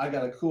 I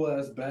got a cool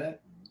ass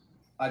bat.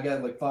 I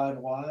got like 5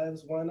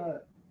 wives. Why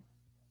not?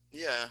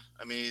 Yeah,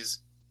 I mean he's.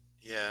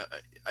 Yeah,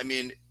 I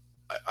mean,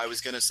 I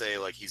was gonna say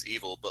like he's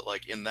evil, but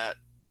like in that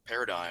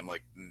paradigm,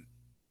 like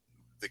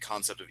the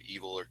concept of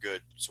evil or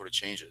good sort of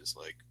changes.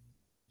 Like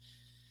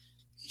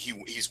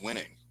he's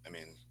winning. I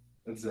mean,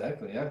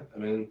 Exactly. Yeah. I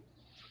mean,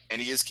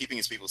 and he is keeping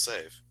his people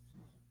safe.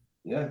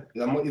 yeah.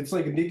 It's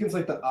like Negan's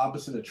like the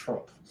opposite of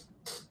Trump.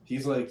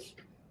 He's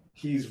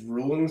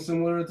ruling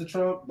similar to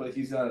Trump, but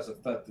he's not as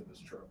effective as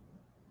Trump.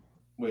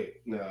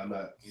 Wait, no, I'm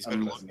not.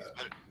 I'm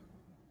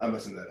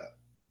messing that up.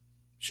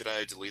 Should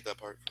I delete that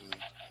part from the...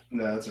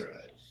 No, that's all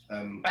right.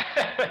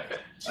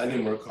 I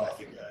need more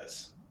coffee,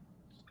 guys.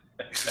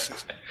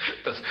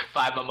 Those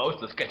 5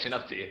 mimosas catching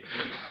up to you.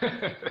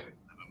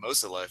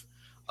 Most of life.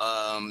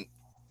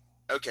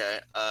 Okay.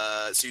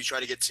 So you try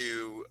to get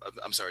to,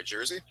 I'm sorry,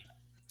 Jersey,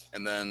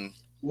 and then.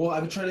 Well, I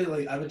would try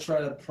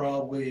to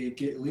probably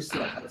get at least to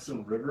the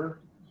Hudson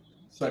River,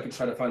 so I could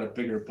try to find a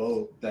bigger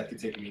boat that could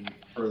take me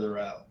further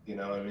out. You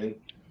know what I mean?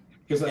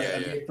 Because I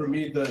mean, for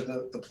me,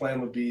 the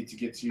plan would be to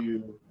get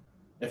to.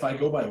 If I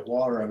go by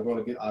water, I'm going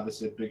to get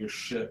obviously a bigger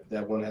ship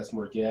that one has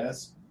more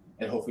gas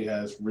and hopefully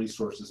has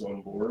resources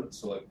on board,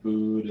 so like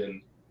food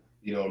and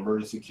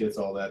emergency kits,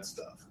 all that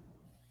stuff.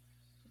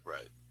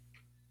 Right.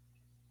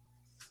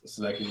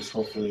 So that I can just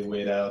hopefully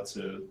wait out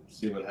to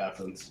see what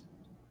happens.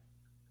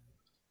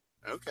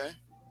 Okay.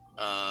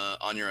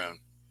 On your own.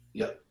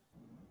 Yep.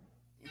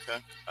 Okay.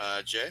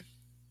 Jay?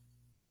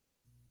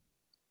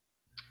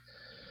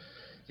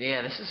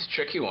 Yeah, this is a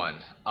tricky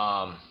one.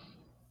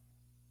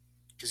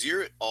 Because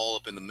you're all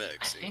up in the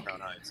mix in Crown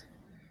Heights.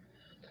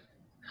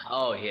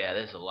 Oh yeah,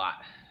 there's a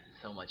lot,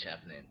 so much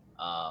happening.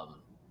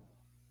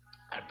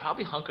 I'd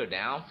probably hunker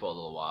down for a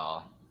little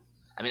while.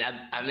 I mean,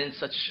 I'm in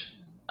such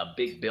a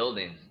big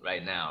building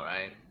right now,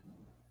 right?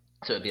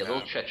 So it'd be a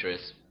little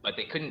treacherous, but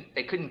they couldn't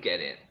get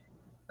in.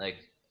 Like,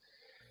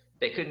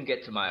 they couldn't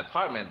get to my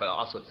apartment, but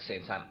also at the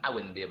same time, I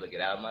wouldn't be able to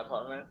get out of my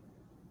apartment.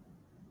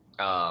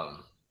 Yeah.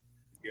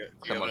 Do you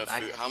have enough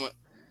food?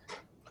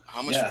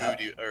 How much food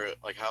do you, or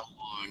like how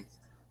long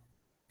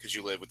could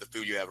you live with the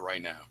food you have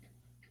right now?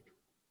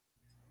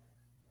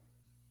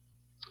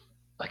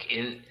 Like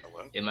in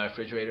my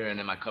refrigerator and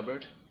in my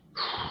cupboard?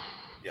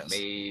 Yes.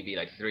 Maybe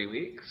like 3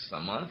 weeks, a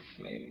month,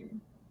 maybe.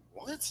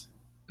 What?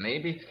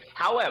 Maybe.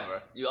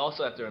 However, you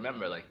also have to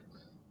remember, like,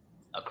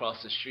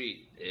 across the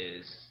street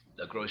is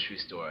the grocery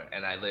store,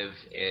 and I live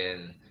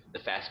in the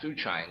fast food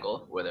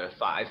triangle where there are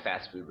 5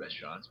 fast food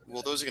restaurants.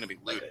 Well, those are going to be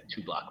looted. Like a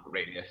 2-block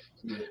radius.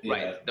 Yeah.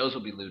 Right. Those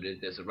will be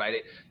looted. There's a Rite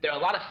Aid. There are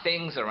a lot of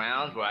things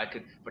around where I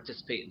could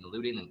participate in the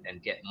looting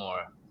and get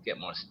more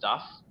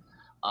stuff.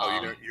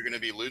 You're going to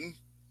be looting?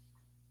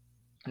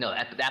 No,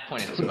 at that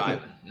point it's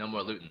surviving. No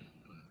more looting.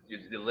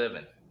 You're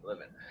living.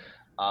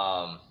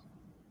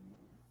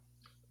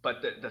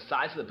 But the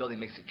size of the building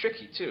makes it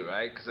tricky too,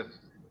 right? Because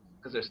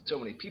there's so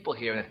many people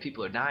here, and if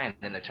people are dying,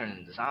 then they're turning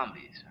into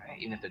zombies, right?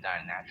 Even if they're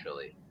dying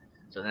naturally.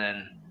 So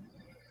then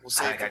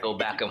I go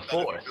back and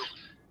forth.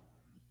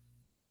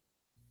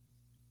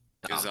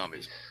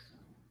 Zombies.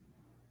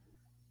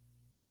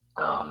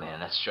 Oh man,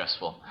 that's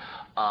stressful.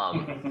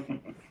 I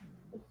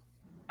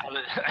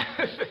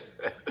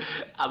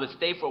would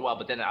stay for a while,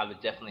 but then I would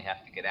definitely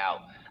have to get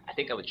out. I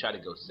think I would try to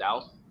go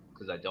south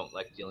because I don't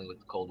like dealing with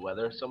the cold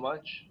weather so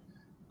much.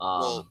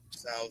 Well,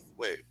 south.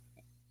 Wait,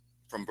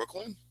 from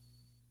Brooklyn?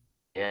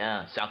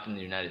 Yeah, south in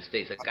the United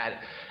States. Like I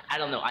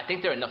don't know. I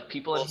think there are enough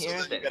people in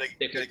here that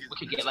we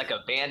could get like a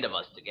band of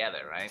us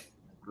together, right?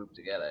 Group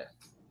together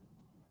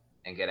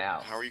and get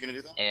out. How are you gonna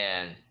do that?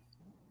 And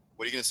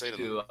what are you gonna say to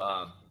them?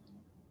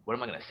 What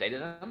am I gonna say to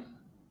them?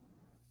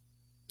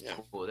 Yeah.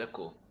 Cool. They're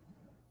cool.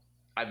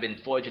 I've been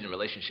forging a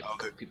relationship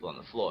with people on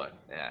the floor.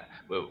 Yeah,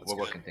 we're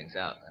working things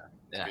out.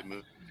 Yeah. Good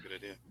move. Good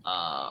idea.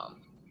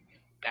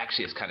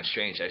 Actually, it's kind of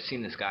strange. I've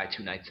seen this guy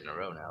 2 nights in a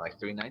row now, like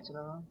 3 nights in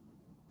a row.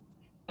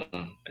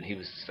 And he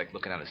was just, like,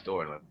 looking out his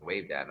door and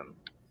waved at him.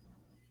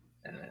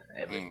 And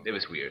it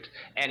was weird.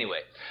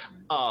 Anyway.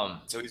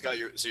 So he's got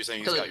your. So you're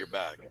saying he's got your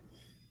back?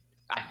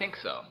 I think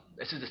so.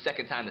 This is the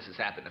second time this has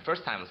happened. The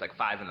first time was like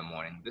 5 in the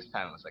morning. This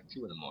time it was like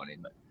 2 in the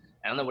morning. But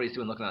I don't know what he's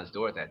doing looking out his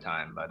door at that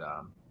time. But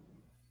I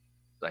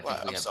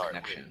think we have a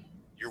connection. Wait,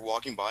 you're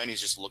walking by and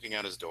he's just looking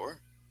out his door?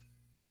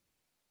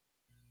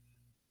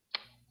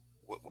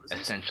 What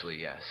Essentially,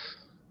 yes.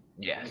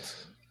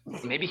 Yes.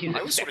 Maybe he's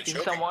expecting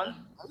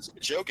someone. I was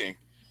joking.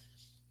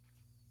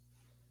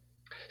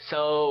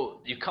 So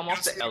you come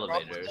off don't see the a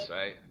problem with elevators, that?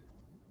 right?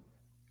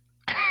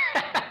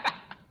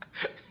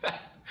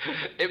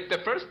 The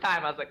first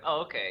time I was like,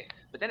 oh, okay,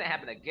 but then it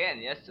happened again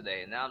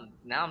yesterday, and now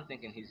I'm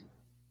thinking he's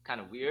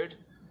kind of weird,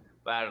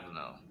 but I don't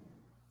know.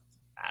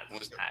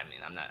 What is it? I mean,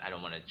 I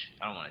don't want to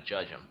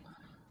judge him.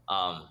 But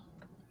I'll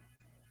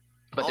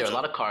there are a judge.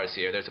 lot of cars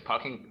here. There's a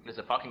parking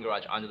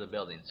garage under the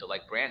building. So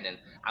like Brandon,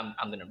 I'm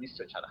gonna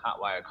research how to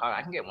hotwire a car.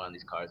 I can get one of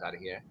these cars out of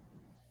here.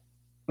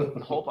 The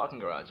whole parking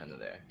garage under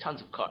there,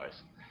 tons of cars,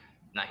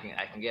 and I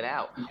can get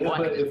out. Yeah, Or I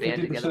but can just if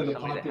band 50% together of with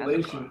the somebody that has a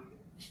car. population,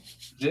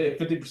 Jay, if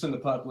 50% of the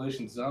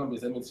population is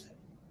zombies, that means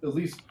at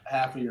least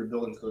half of your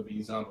building's going to be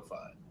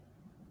zombified.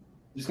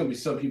 There's going to be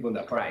some people in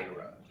that parking Right.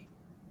 garage.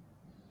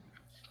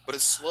 But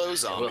it's slow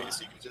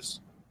zombies. You can just,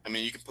 I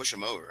mean, you can push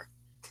them over.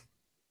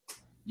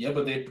 Yeah,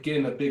 but they get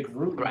in a big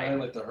group, Right. man,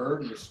 like the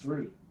herd in the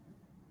street.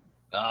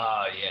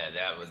 Oh yeah,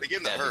 that'd They get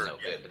in the be herd, no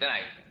yeah. good. But then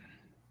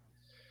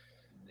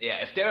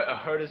if there are a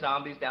herd of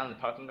zombies down in the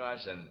parking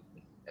garage, then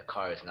the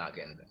car is not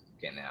getting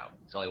out.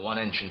 It's only one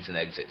entrance and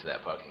exit to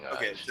that parking garage.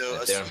 Okay, so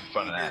And if they're in assuming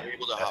front of that, you're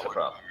able to that's the hotwire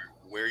problem.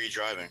 where are you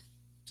driving?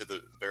 To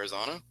the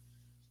Verrazano?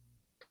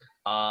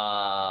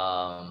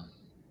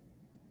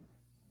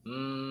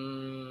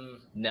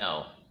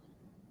 No,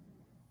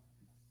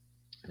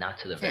 not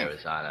to the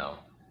Verrazano.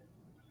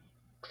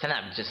 Then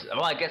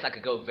I guess I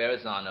could go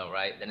Verrazano,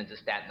 right? Then into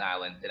Staten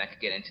Island. Then I could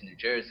get into New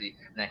Jersey,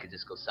 and then I could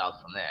just go south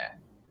from there.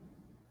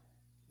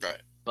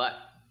 Right. But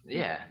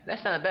yeah,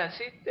 that's not a bad.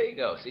 See, there you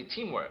go. See,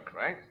 teamwork,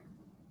 right?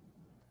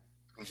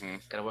 Mm-hmm.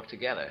 Gotta work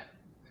together.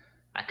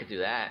 I could do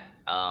that.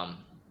 I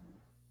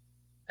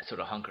sort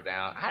of hunker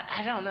down.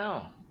 I don't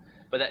know,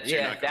 but So you're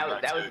yeah, not going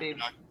that back would be.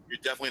 You're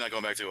definitely not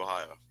going back to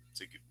Ohio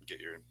to get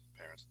your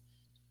parents.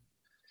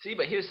 See,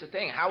 but here's the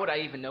thing: how would I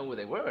even know where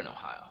they were in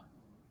Ohio?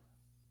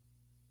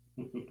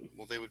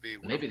 Well, they would be.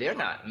 Maybe they're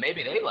not.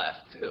 Maybe they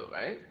left too,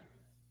 right?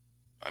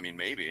 I mean,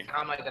 maybe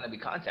How am I gonna be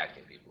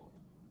contacting people?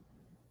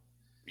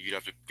 you'd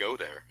have to go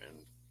there and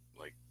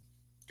like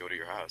go to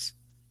your house.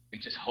 We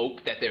just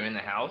hope that they're in the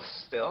house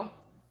still.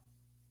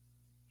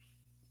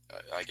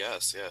 I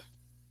guess, yeah.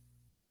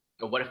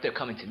 Or what if they're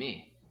coming to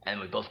me and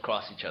we both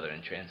cross each other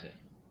in transit?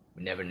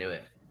 We never knew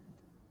it.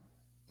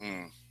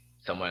 Hmm.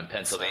 Somewhere in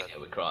Pennsylvania,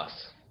 we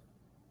cross.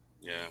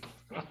 Yeah.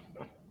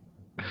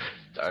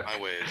 Dark,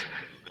 Highways.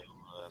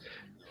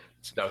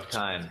 dark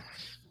time.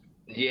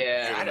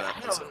 Yeah, I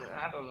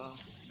Yeah, don't know.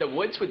 The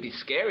woods would be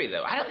scary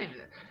though. I don't even.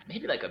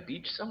 Maybe like a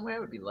beach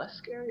somewhere would be less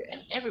scary.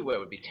 And everywhere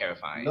would be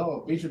terrifying.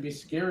 No, beach would be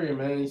scarier,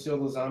 man. You see all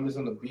those zombies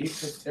on the beach?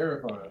 That's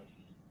terrifying.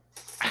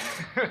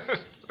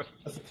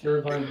 That's a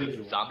terrifying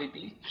visual. Zombie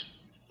beach.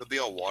 They'll be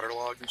all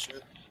waterlogged and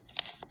shit.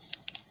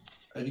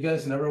 Have you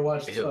guys never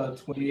watched Ew.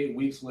 28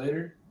 Weeks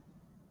Later?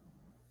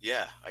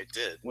 Yeah, I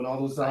did. When all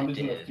those zombies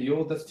in the did.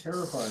 field? That's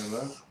terrifying,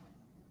 man.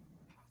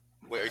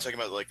 Wait, are you talking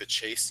about like the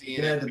chase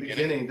scene? Yeah, at the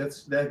beginning.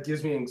 That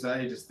gives me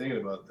anxiety just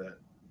thinking about that.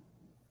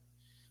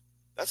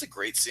 That's a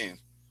great scene.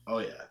 Oh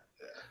yeah.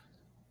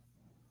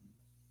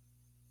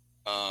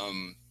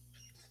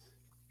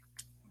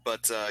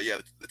 But yeah,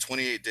 the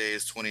 28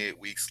 days, 28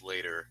 weeks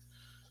later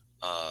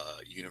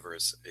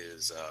universe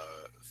is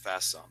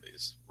fast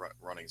zombies,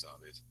 running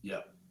zombies.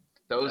 Yeah.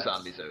 Those That's-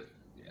 zombies are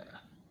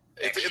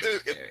If- extra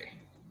if- scary.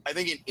 I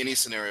think in any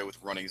scenario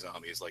with running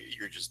zombies, like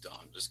you're just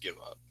done. Just give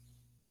up.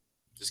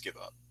 Just give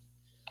up.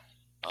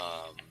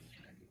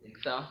 Think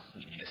so?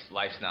 This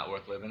life's not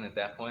worth living at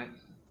that point.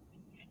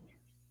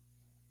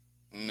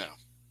 No.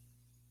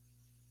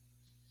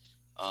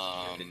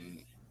 I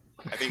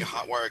think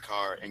hotwire a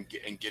car and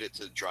get it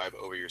to drive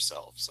over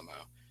yourself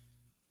somehow.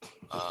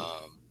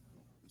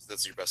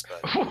 That's your best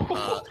bet.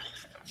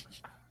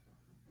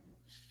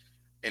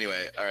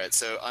 Anyway, all right.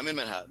 So I'm in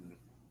Manhattan.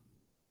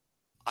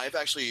 I've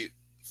actually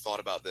thought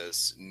about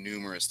this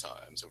numerous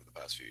times over the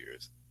past few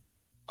years.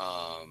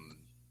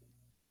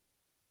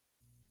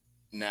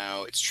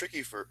 Now it's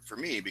tricky for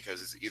me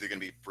because it's either going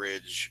to be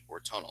bridge or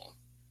tunnel.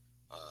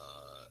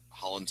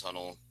 Holland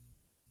Tunnel,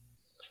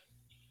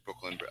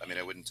 Brooklyn. I mean,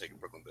 I wouldn't take a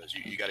Brooklyn Bridge.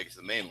 You got to get to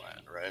the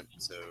mainland, right?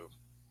 So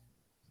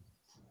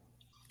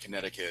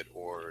Connecticut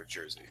or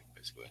Jersey,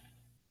 basically.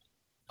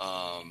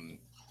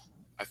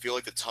 I feel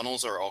like the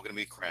tunnels are all going to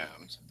be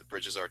crammed. The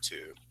bridges are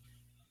too.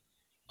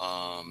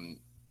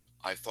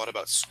 I thought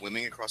about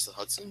swimming across the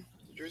Hudson,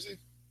 New Jersey.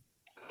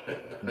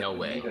 No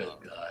way. You're gonna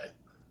die.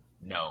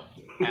 No,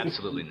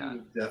 absolutely not.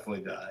 You'll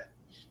definitely die.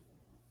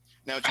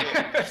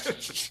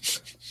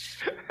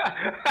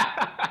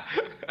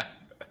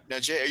 Now,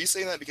 Jay, are you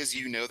saying that because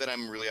you know that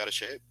I'm really out of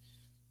shape?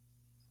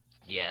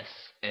 Yes,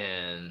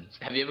 and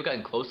have you ever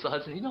gotten close to the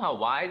Hudson? You know how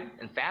wide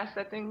and fast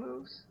that thing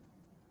moves?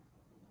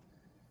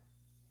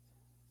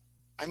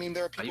 I mean,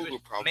 there are people who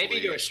probably maybe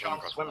you're a swim strong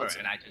across the swimmer Hudson.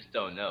 and I just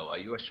don't know. Are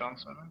you a strong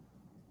swimmer?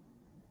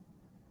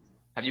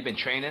 Have you been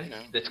training? No.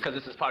 That's because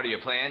this is part of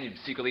your plan? You've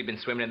secretly been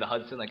swimming in the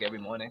Hudson like every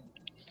morning?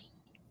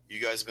 You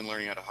guys have been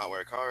learning how to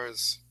hotwire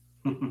cars.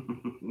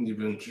 You've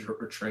been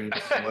trained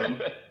to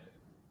swim.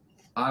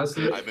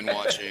 Honestly, I've been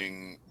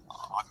watching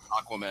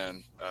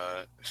Aquaman,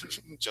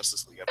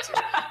 Justice League episode.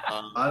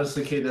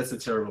 honestly, Kate, that's a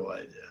terrible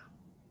idea.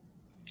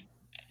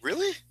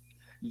 Really?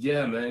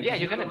 Yeah, man. Yeah, 'Cause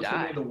you're you gonna know,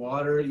 swimming die. in the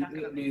water. You're not I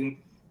gonna.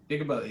 mean,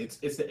 think about it.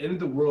 It's the end of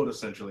the world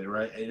essentially,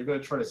 right? And you're gonna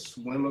try to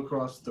swim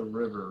across the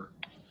river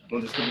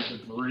when there's gonna be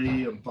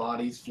debris and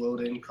bodies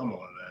floating. Come on,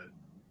 man.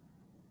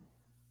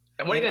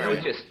 And what are you gonna do with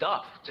Alright. your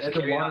stuff? Just And the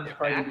carry it on water's your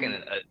probably back, gonna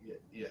and be,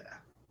 yeah.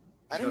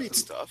 I don't need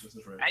stuff. This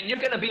is right. and you're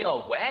gonna be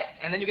all wet,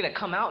 and then you're gonna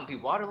come out and be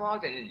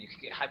waterlogged, and then you can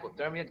get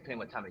hypothermia depending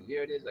what time of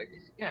year it is. Like,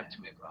 you have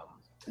too many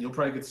problems. You'll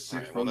probably get sick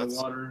Alright, well, from the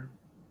that's- water.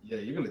 Yeah,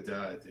 you're gonna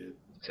die, dude.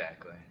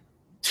 Exactly.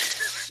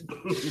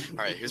 All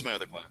right, here's my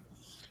other plan.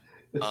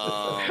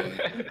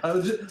 How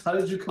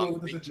did you come up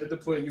with this agenda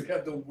point? You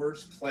have the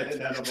worst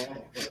plan out of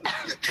all.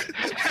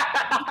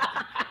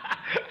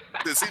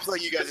 It seems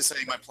like you guys are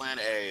saying my plan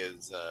A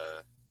is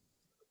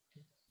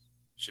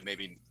should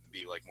maybe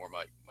be like more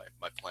my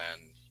plan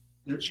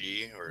Your-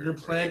 G or Your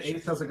plan or H.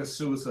 A sounds like a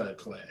suicide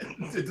plan.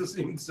 It doesn't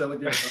even sound like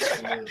you're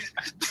about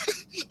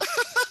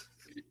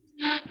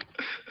to live.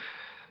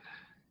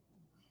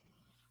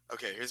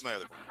 Okay, here's my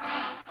other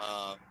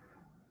plan.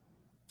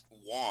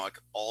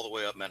 Walk all the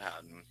way up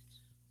Manhattan,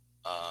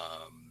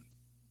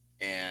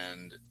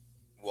 and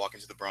walk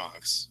into the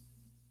Bronx.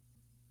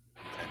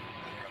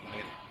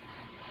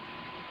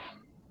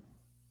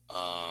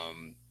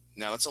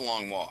 Now it's a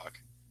long walk,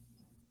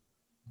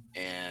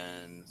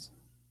 and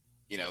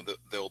you know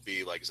there'll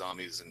be like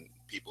zombies and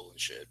people and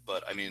shit.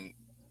 But I mean,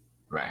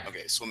 Right.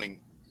 okay,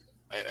 swimming.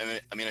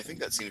 I mean, I think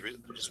that seems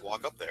reasonable. Just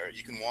walk up there.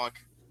 You can walk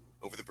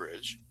over the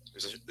bridge.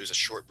 There's a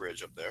short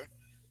bridge up there.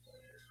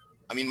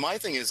 I mean, my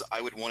thing is,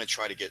 I would want to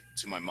try to get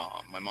to my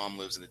mom. My mom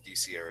lives in the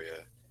DC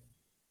area.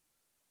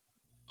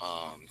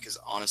 Because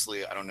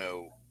honestly, I don't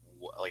know.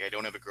 Like, I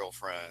don't have a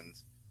girlfriend.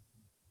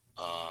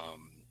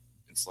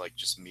 It's like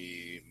just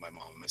me, my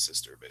mom, and my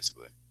sister,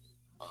 basically.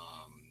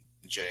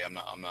 Jay, I'm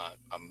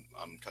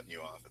cutting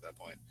you off at that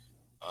point.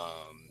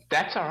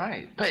 That's all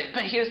right. But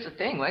here's the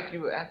thing. Like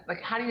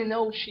how do you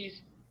know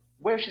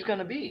where she's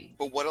gonna be?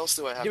 But what else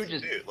do I have You're to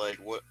just do? Like,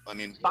 what? I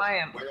mean,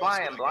 Spying where else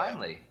would I go?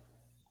 blindly.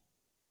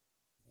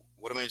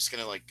 What am I just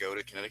gonna like go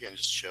to Connecticut and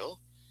just chill?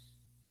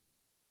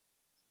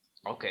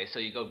 Okay, so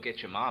you go get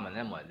your mom, and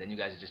then what? Then you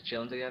guys are just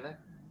chilling together?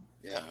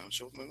 Yeah, I'm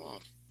chill with my mom.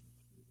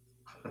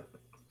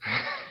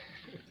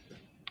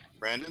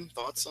 Brandon,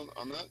 thoughts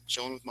on that?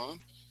 Chilling with mom?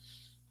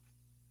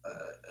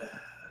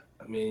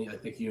 I mean, I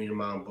think you and your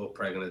mom both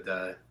probably gonna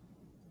die.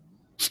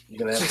 You're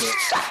gonna have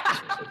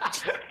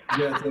to.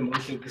 You have to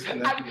emotionally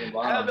disconnect from your I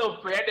mom. don't know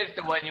if Brandon's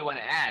the one you want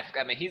to ask.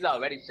 I mean, he's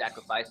already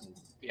sacrificing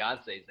his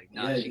fiance. He's like,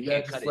 no, Yeah, she you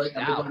can't gotta cut just it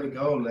let out. everybody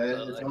go, man.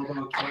 So, It's like- all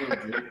about K,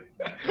 dude.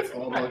 It's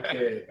all about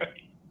K.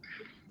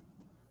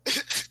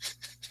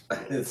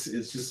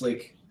 It's just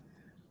like,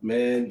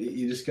 man,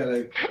 you just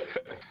gotta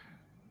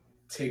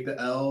take the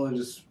L and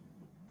just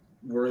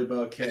worry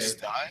about K. And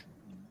just die?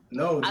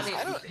 No, I just, mean,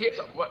 I don't- here's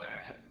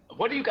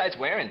what are you guys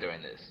wearing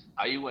during this?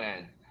 Are you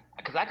wearing?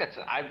 Because I got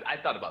some. I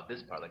thought about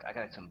this part. Like, I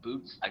got some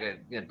boots. I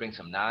gotta bring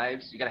some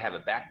knives. You gotta have a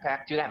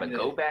backpack. Do you have a Yeah.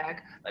 go bag?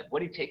 Like,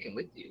 what are you taking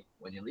with you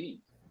when you leave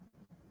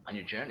on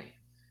your journey?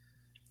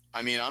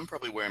 I mean, I'm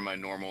probably wearing my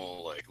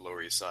normal like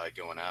Lower East Side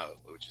going out,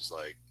 which is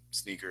like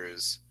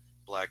sneakers,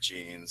 black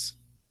jeans,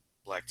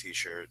 black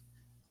T-shirt,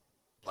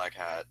 black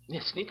hat.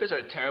 Yeah, sneakers are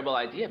a terrible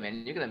idea,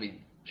 man. You're gonna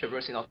be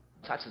traversing all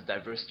types of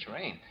diverse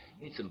terrain.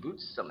 You need some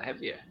boots, something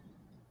heavier.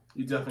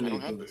 you I definitely don't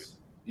need have boots.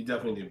 You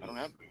definitely need I don't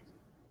boots. have boots.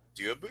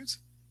 Do you have boots?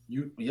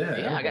 Yeah,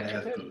 Yeah, I got everybody two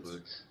has pairs of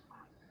boots.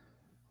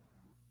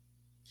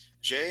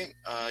 Jay,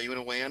 you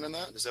want to weigh in on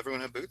that? Does everyone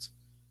have boots?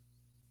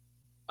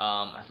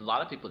 A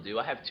lot of people do.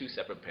 I have two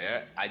separate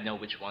pair. I know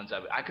which ones I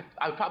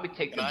would probably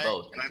take them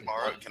both. Can I because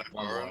borrow? one- Can I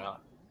one borrow? wore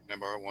out. Can I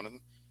borrow one of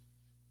them?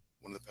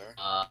 One of the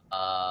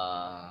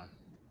pair?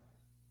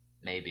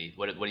 Maybe.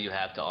 What do you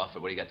have to offer?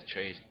 What do you got to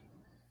trade?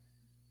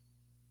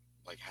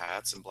 Like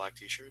hats and black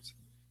T-shirts?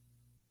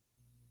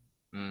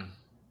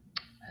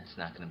 That's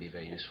not going to be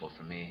very useful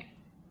for me.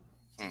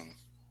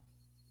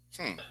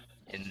 Hmm.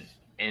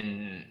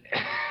 In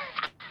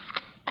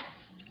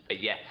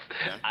but yes,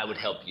 Yeah. I would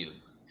help you.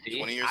 See,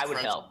 20 years I would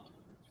friends- help.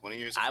 20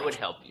 years. Of I would friendship.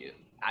 help you.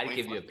 I'd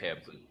give you a 25. pair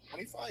of boots.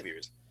 25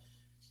 years.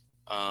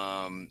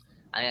 I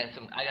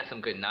got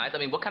some good knives. I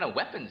mean, what kind of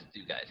weapons do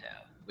you guys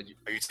have? Would you?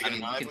 Are you I taking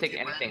mean, a you knife can with take you,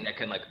 anything that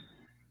can like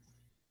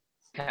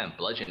kind of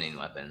bludgeoning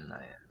weapon.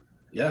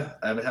 Yeah,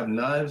 I have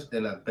knives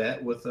and a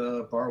bat with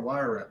a barbed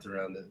wire wrapped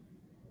around it.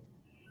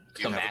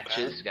 Do you Some have a bat?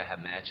 matches. You gotta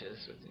have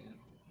matches. With, you know.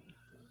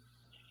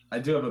 I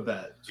do have a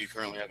bat. Do you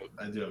currently have a?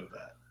 I do have a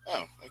bat.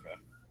 Oh, okay.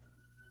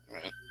 All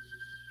right.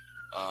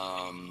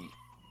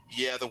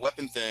 Yeah, the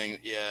weapon thing.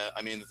 Yeah,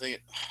 I mean the thing.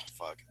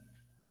 Fuck.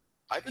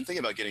 I've been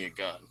thinking about getting a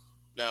gun.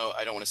 No,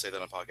 I don't want to say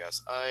that on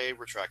podcast. I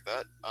retract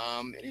that.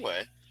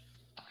 Anyway,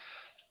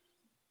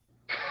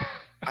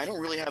 I don't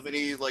really have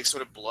any like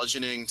sort of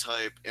bludgeoning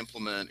type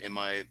implement in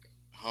my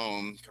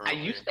home I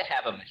currently. used to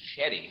have a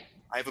machete.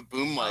 I have a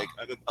boom mic.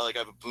 I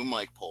have a boom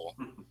mic pole.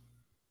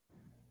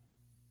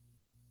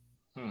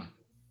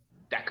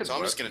 That could So work.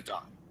 I'm just gonna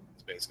die.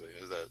 Basically,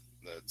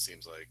 that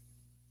seems like.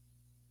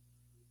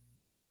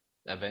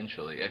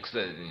 Eventually.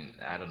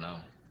 I don't know.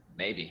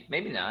 Maybe.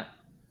 Maybe not.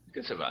 You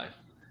could survive.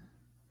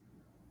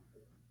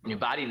 Your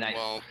body might.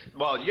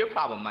 Well, Your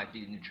problem might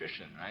be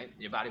nutrition, right?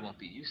 Your body won't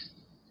be used.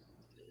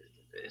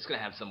 It's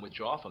gonna have some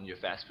withdrawal from your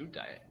fast food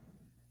diet.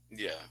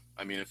 yeah.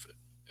 I mean, if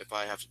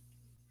I have to,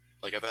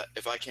 like,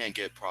 if I can't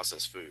get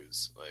processed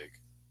foods, like,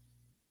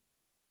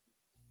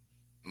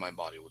 my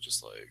body will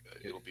just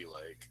it'll be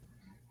like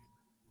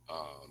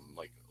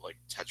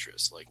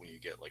Tetris, like when you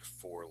get like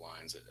 4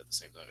 lines at the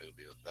same time,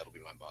 that'll be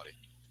my body.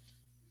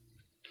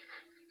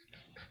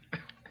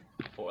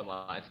 4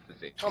 lines to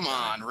say. Come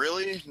on,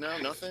 really? No,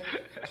 nothing.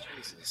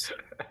 Jesus.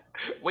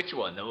 Which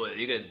one?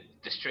 You gonna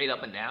just straight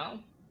up and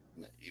down?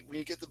 When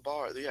you get the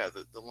bar, yeah,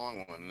 the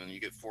long one, and then you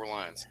get 4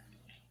 lines.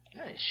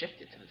 Yeah, you shift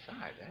it to the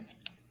side, right?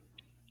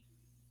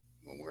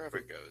 Well, wherever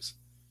it goes.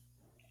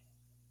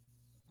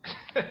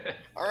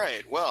 All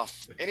right. Well,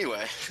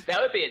 anyway.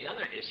 That would be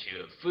another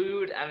issue.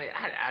 Food. I mean,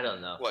 I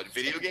don't know. What,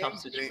 video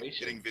games?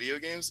 Getting video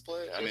games to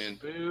play? I mean,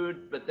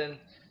 food. But then,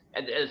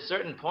 at a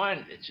certain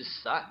point, it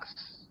just sucks,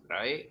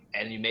 right?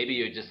 And maybe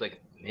you're just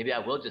like, maybe I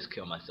will just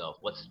kill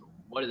myself. What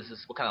is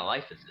this? What kind of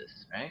life is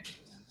this, right?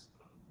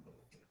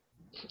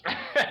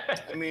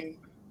 I mean,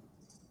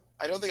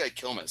 I don't think I'd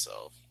kill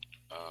myself.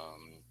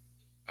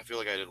 I feel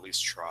like I'd at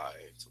least try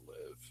to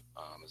live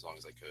as long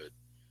as I could.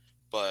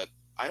 But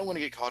I don't want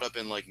to get caught up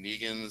in like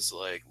Negan's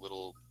like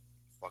little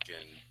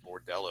fucking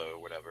bordello or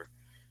whatever.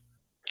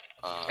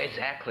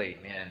 Exactly,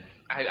 man.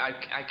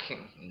 I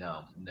can't.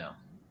 No.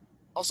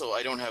 Also,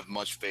 I don't have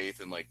much faith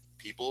in like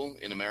people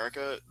in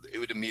America. It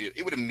would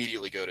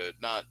immediately go to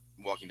not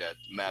Walking Dead.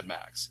 Mad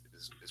Max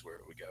is where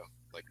it would go,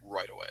 like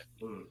right away.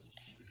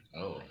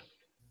 Oh.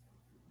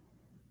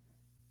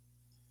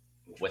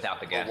 Without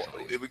the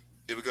gasoline.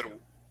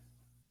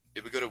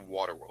 It would go to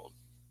Waterworld.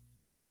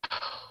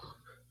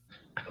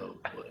 Oh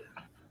boy.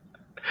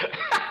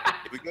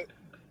 If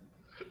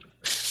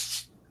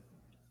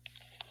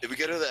we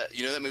go to that,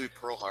 that movie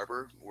Pearl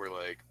Harbor, where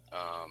like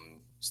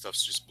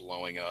stuff's just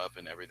blowing up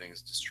and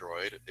everything's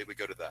destroyed, it would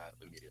go to that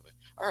immediately.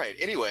 All right.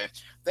 Anyway,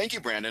 thank you,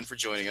 Brandon, for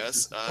joining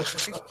us. All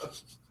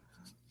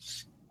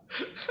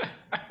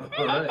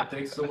right.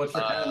 Thanks so much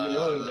for having me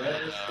on,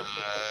 man.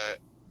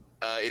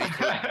 Any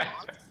closing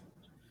thoughts?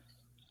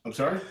 I'm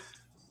sorry?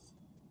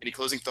 Any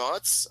closing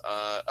thoughts?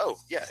 Oh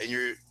yeah,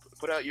 and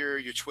put out your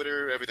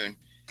Twitter, everything.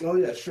 Oh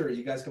yeah, sure.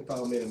 You guys can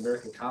follow me at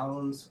American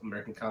Collins,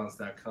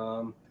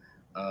 AmericanCollins.com.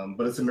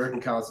 But it's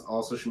American Collins on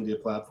all social media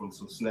platforms,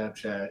 so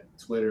Snapchat,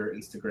 Twitter,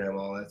 Instagram,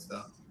 all that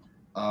stuff.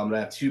 I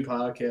have 2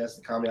 podcasts,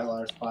 the Comedy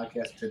Outliers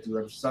podcast, which I do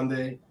every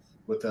Sunday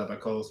with my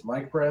co-host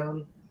Mike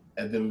Brown,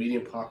 and then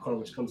Medium Popcorn,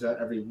 which comes out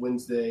every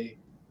Wednesday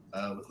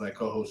with my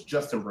co-host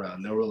Justin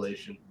Brown, no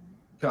relation.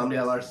 Comedy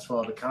Outliers is for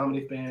all the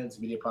comedy fans.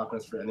 Medium Popcorn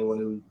is for anyone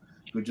who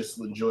just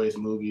enjoys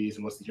movies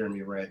and wants to hear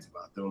me rant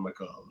about them. My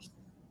co-host.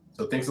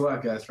 So thanks a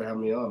lot, guys, for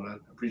having me on, man.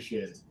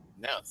 Appreciate it.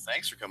 No,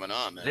 thanks for coming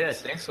on, man. Yeah,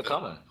 thanks for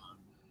coming.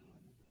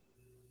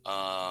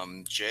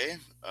 Jay,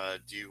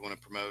 do you want to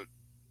promote?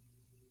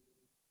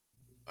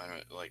 I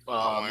don't like.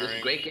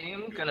 This great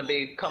game gonna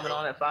be coming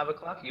on at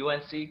 5:00.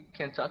 UNC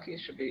Kentucky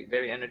should be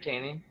very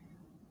entertaining.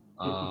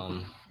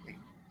 I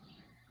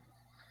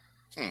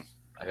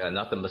got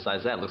nothing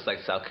besides that. Looks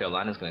like South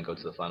Carolina's gonna go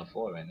to the Final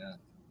Four right now.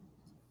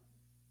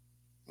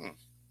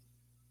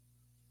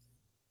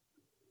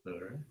 All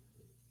right.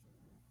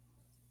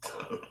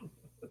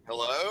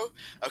 Hello?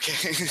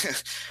 Okay.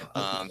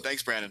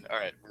 Thanks, Brandon. All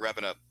right, we're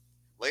wrapping up.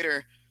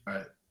 Later.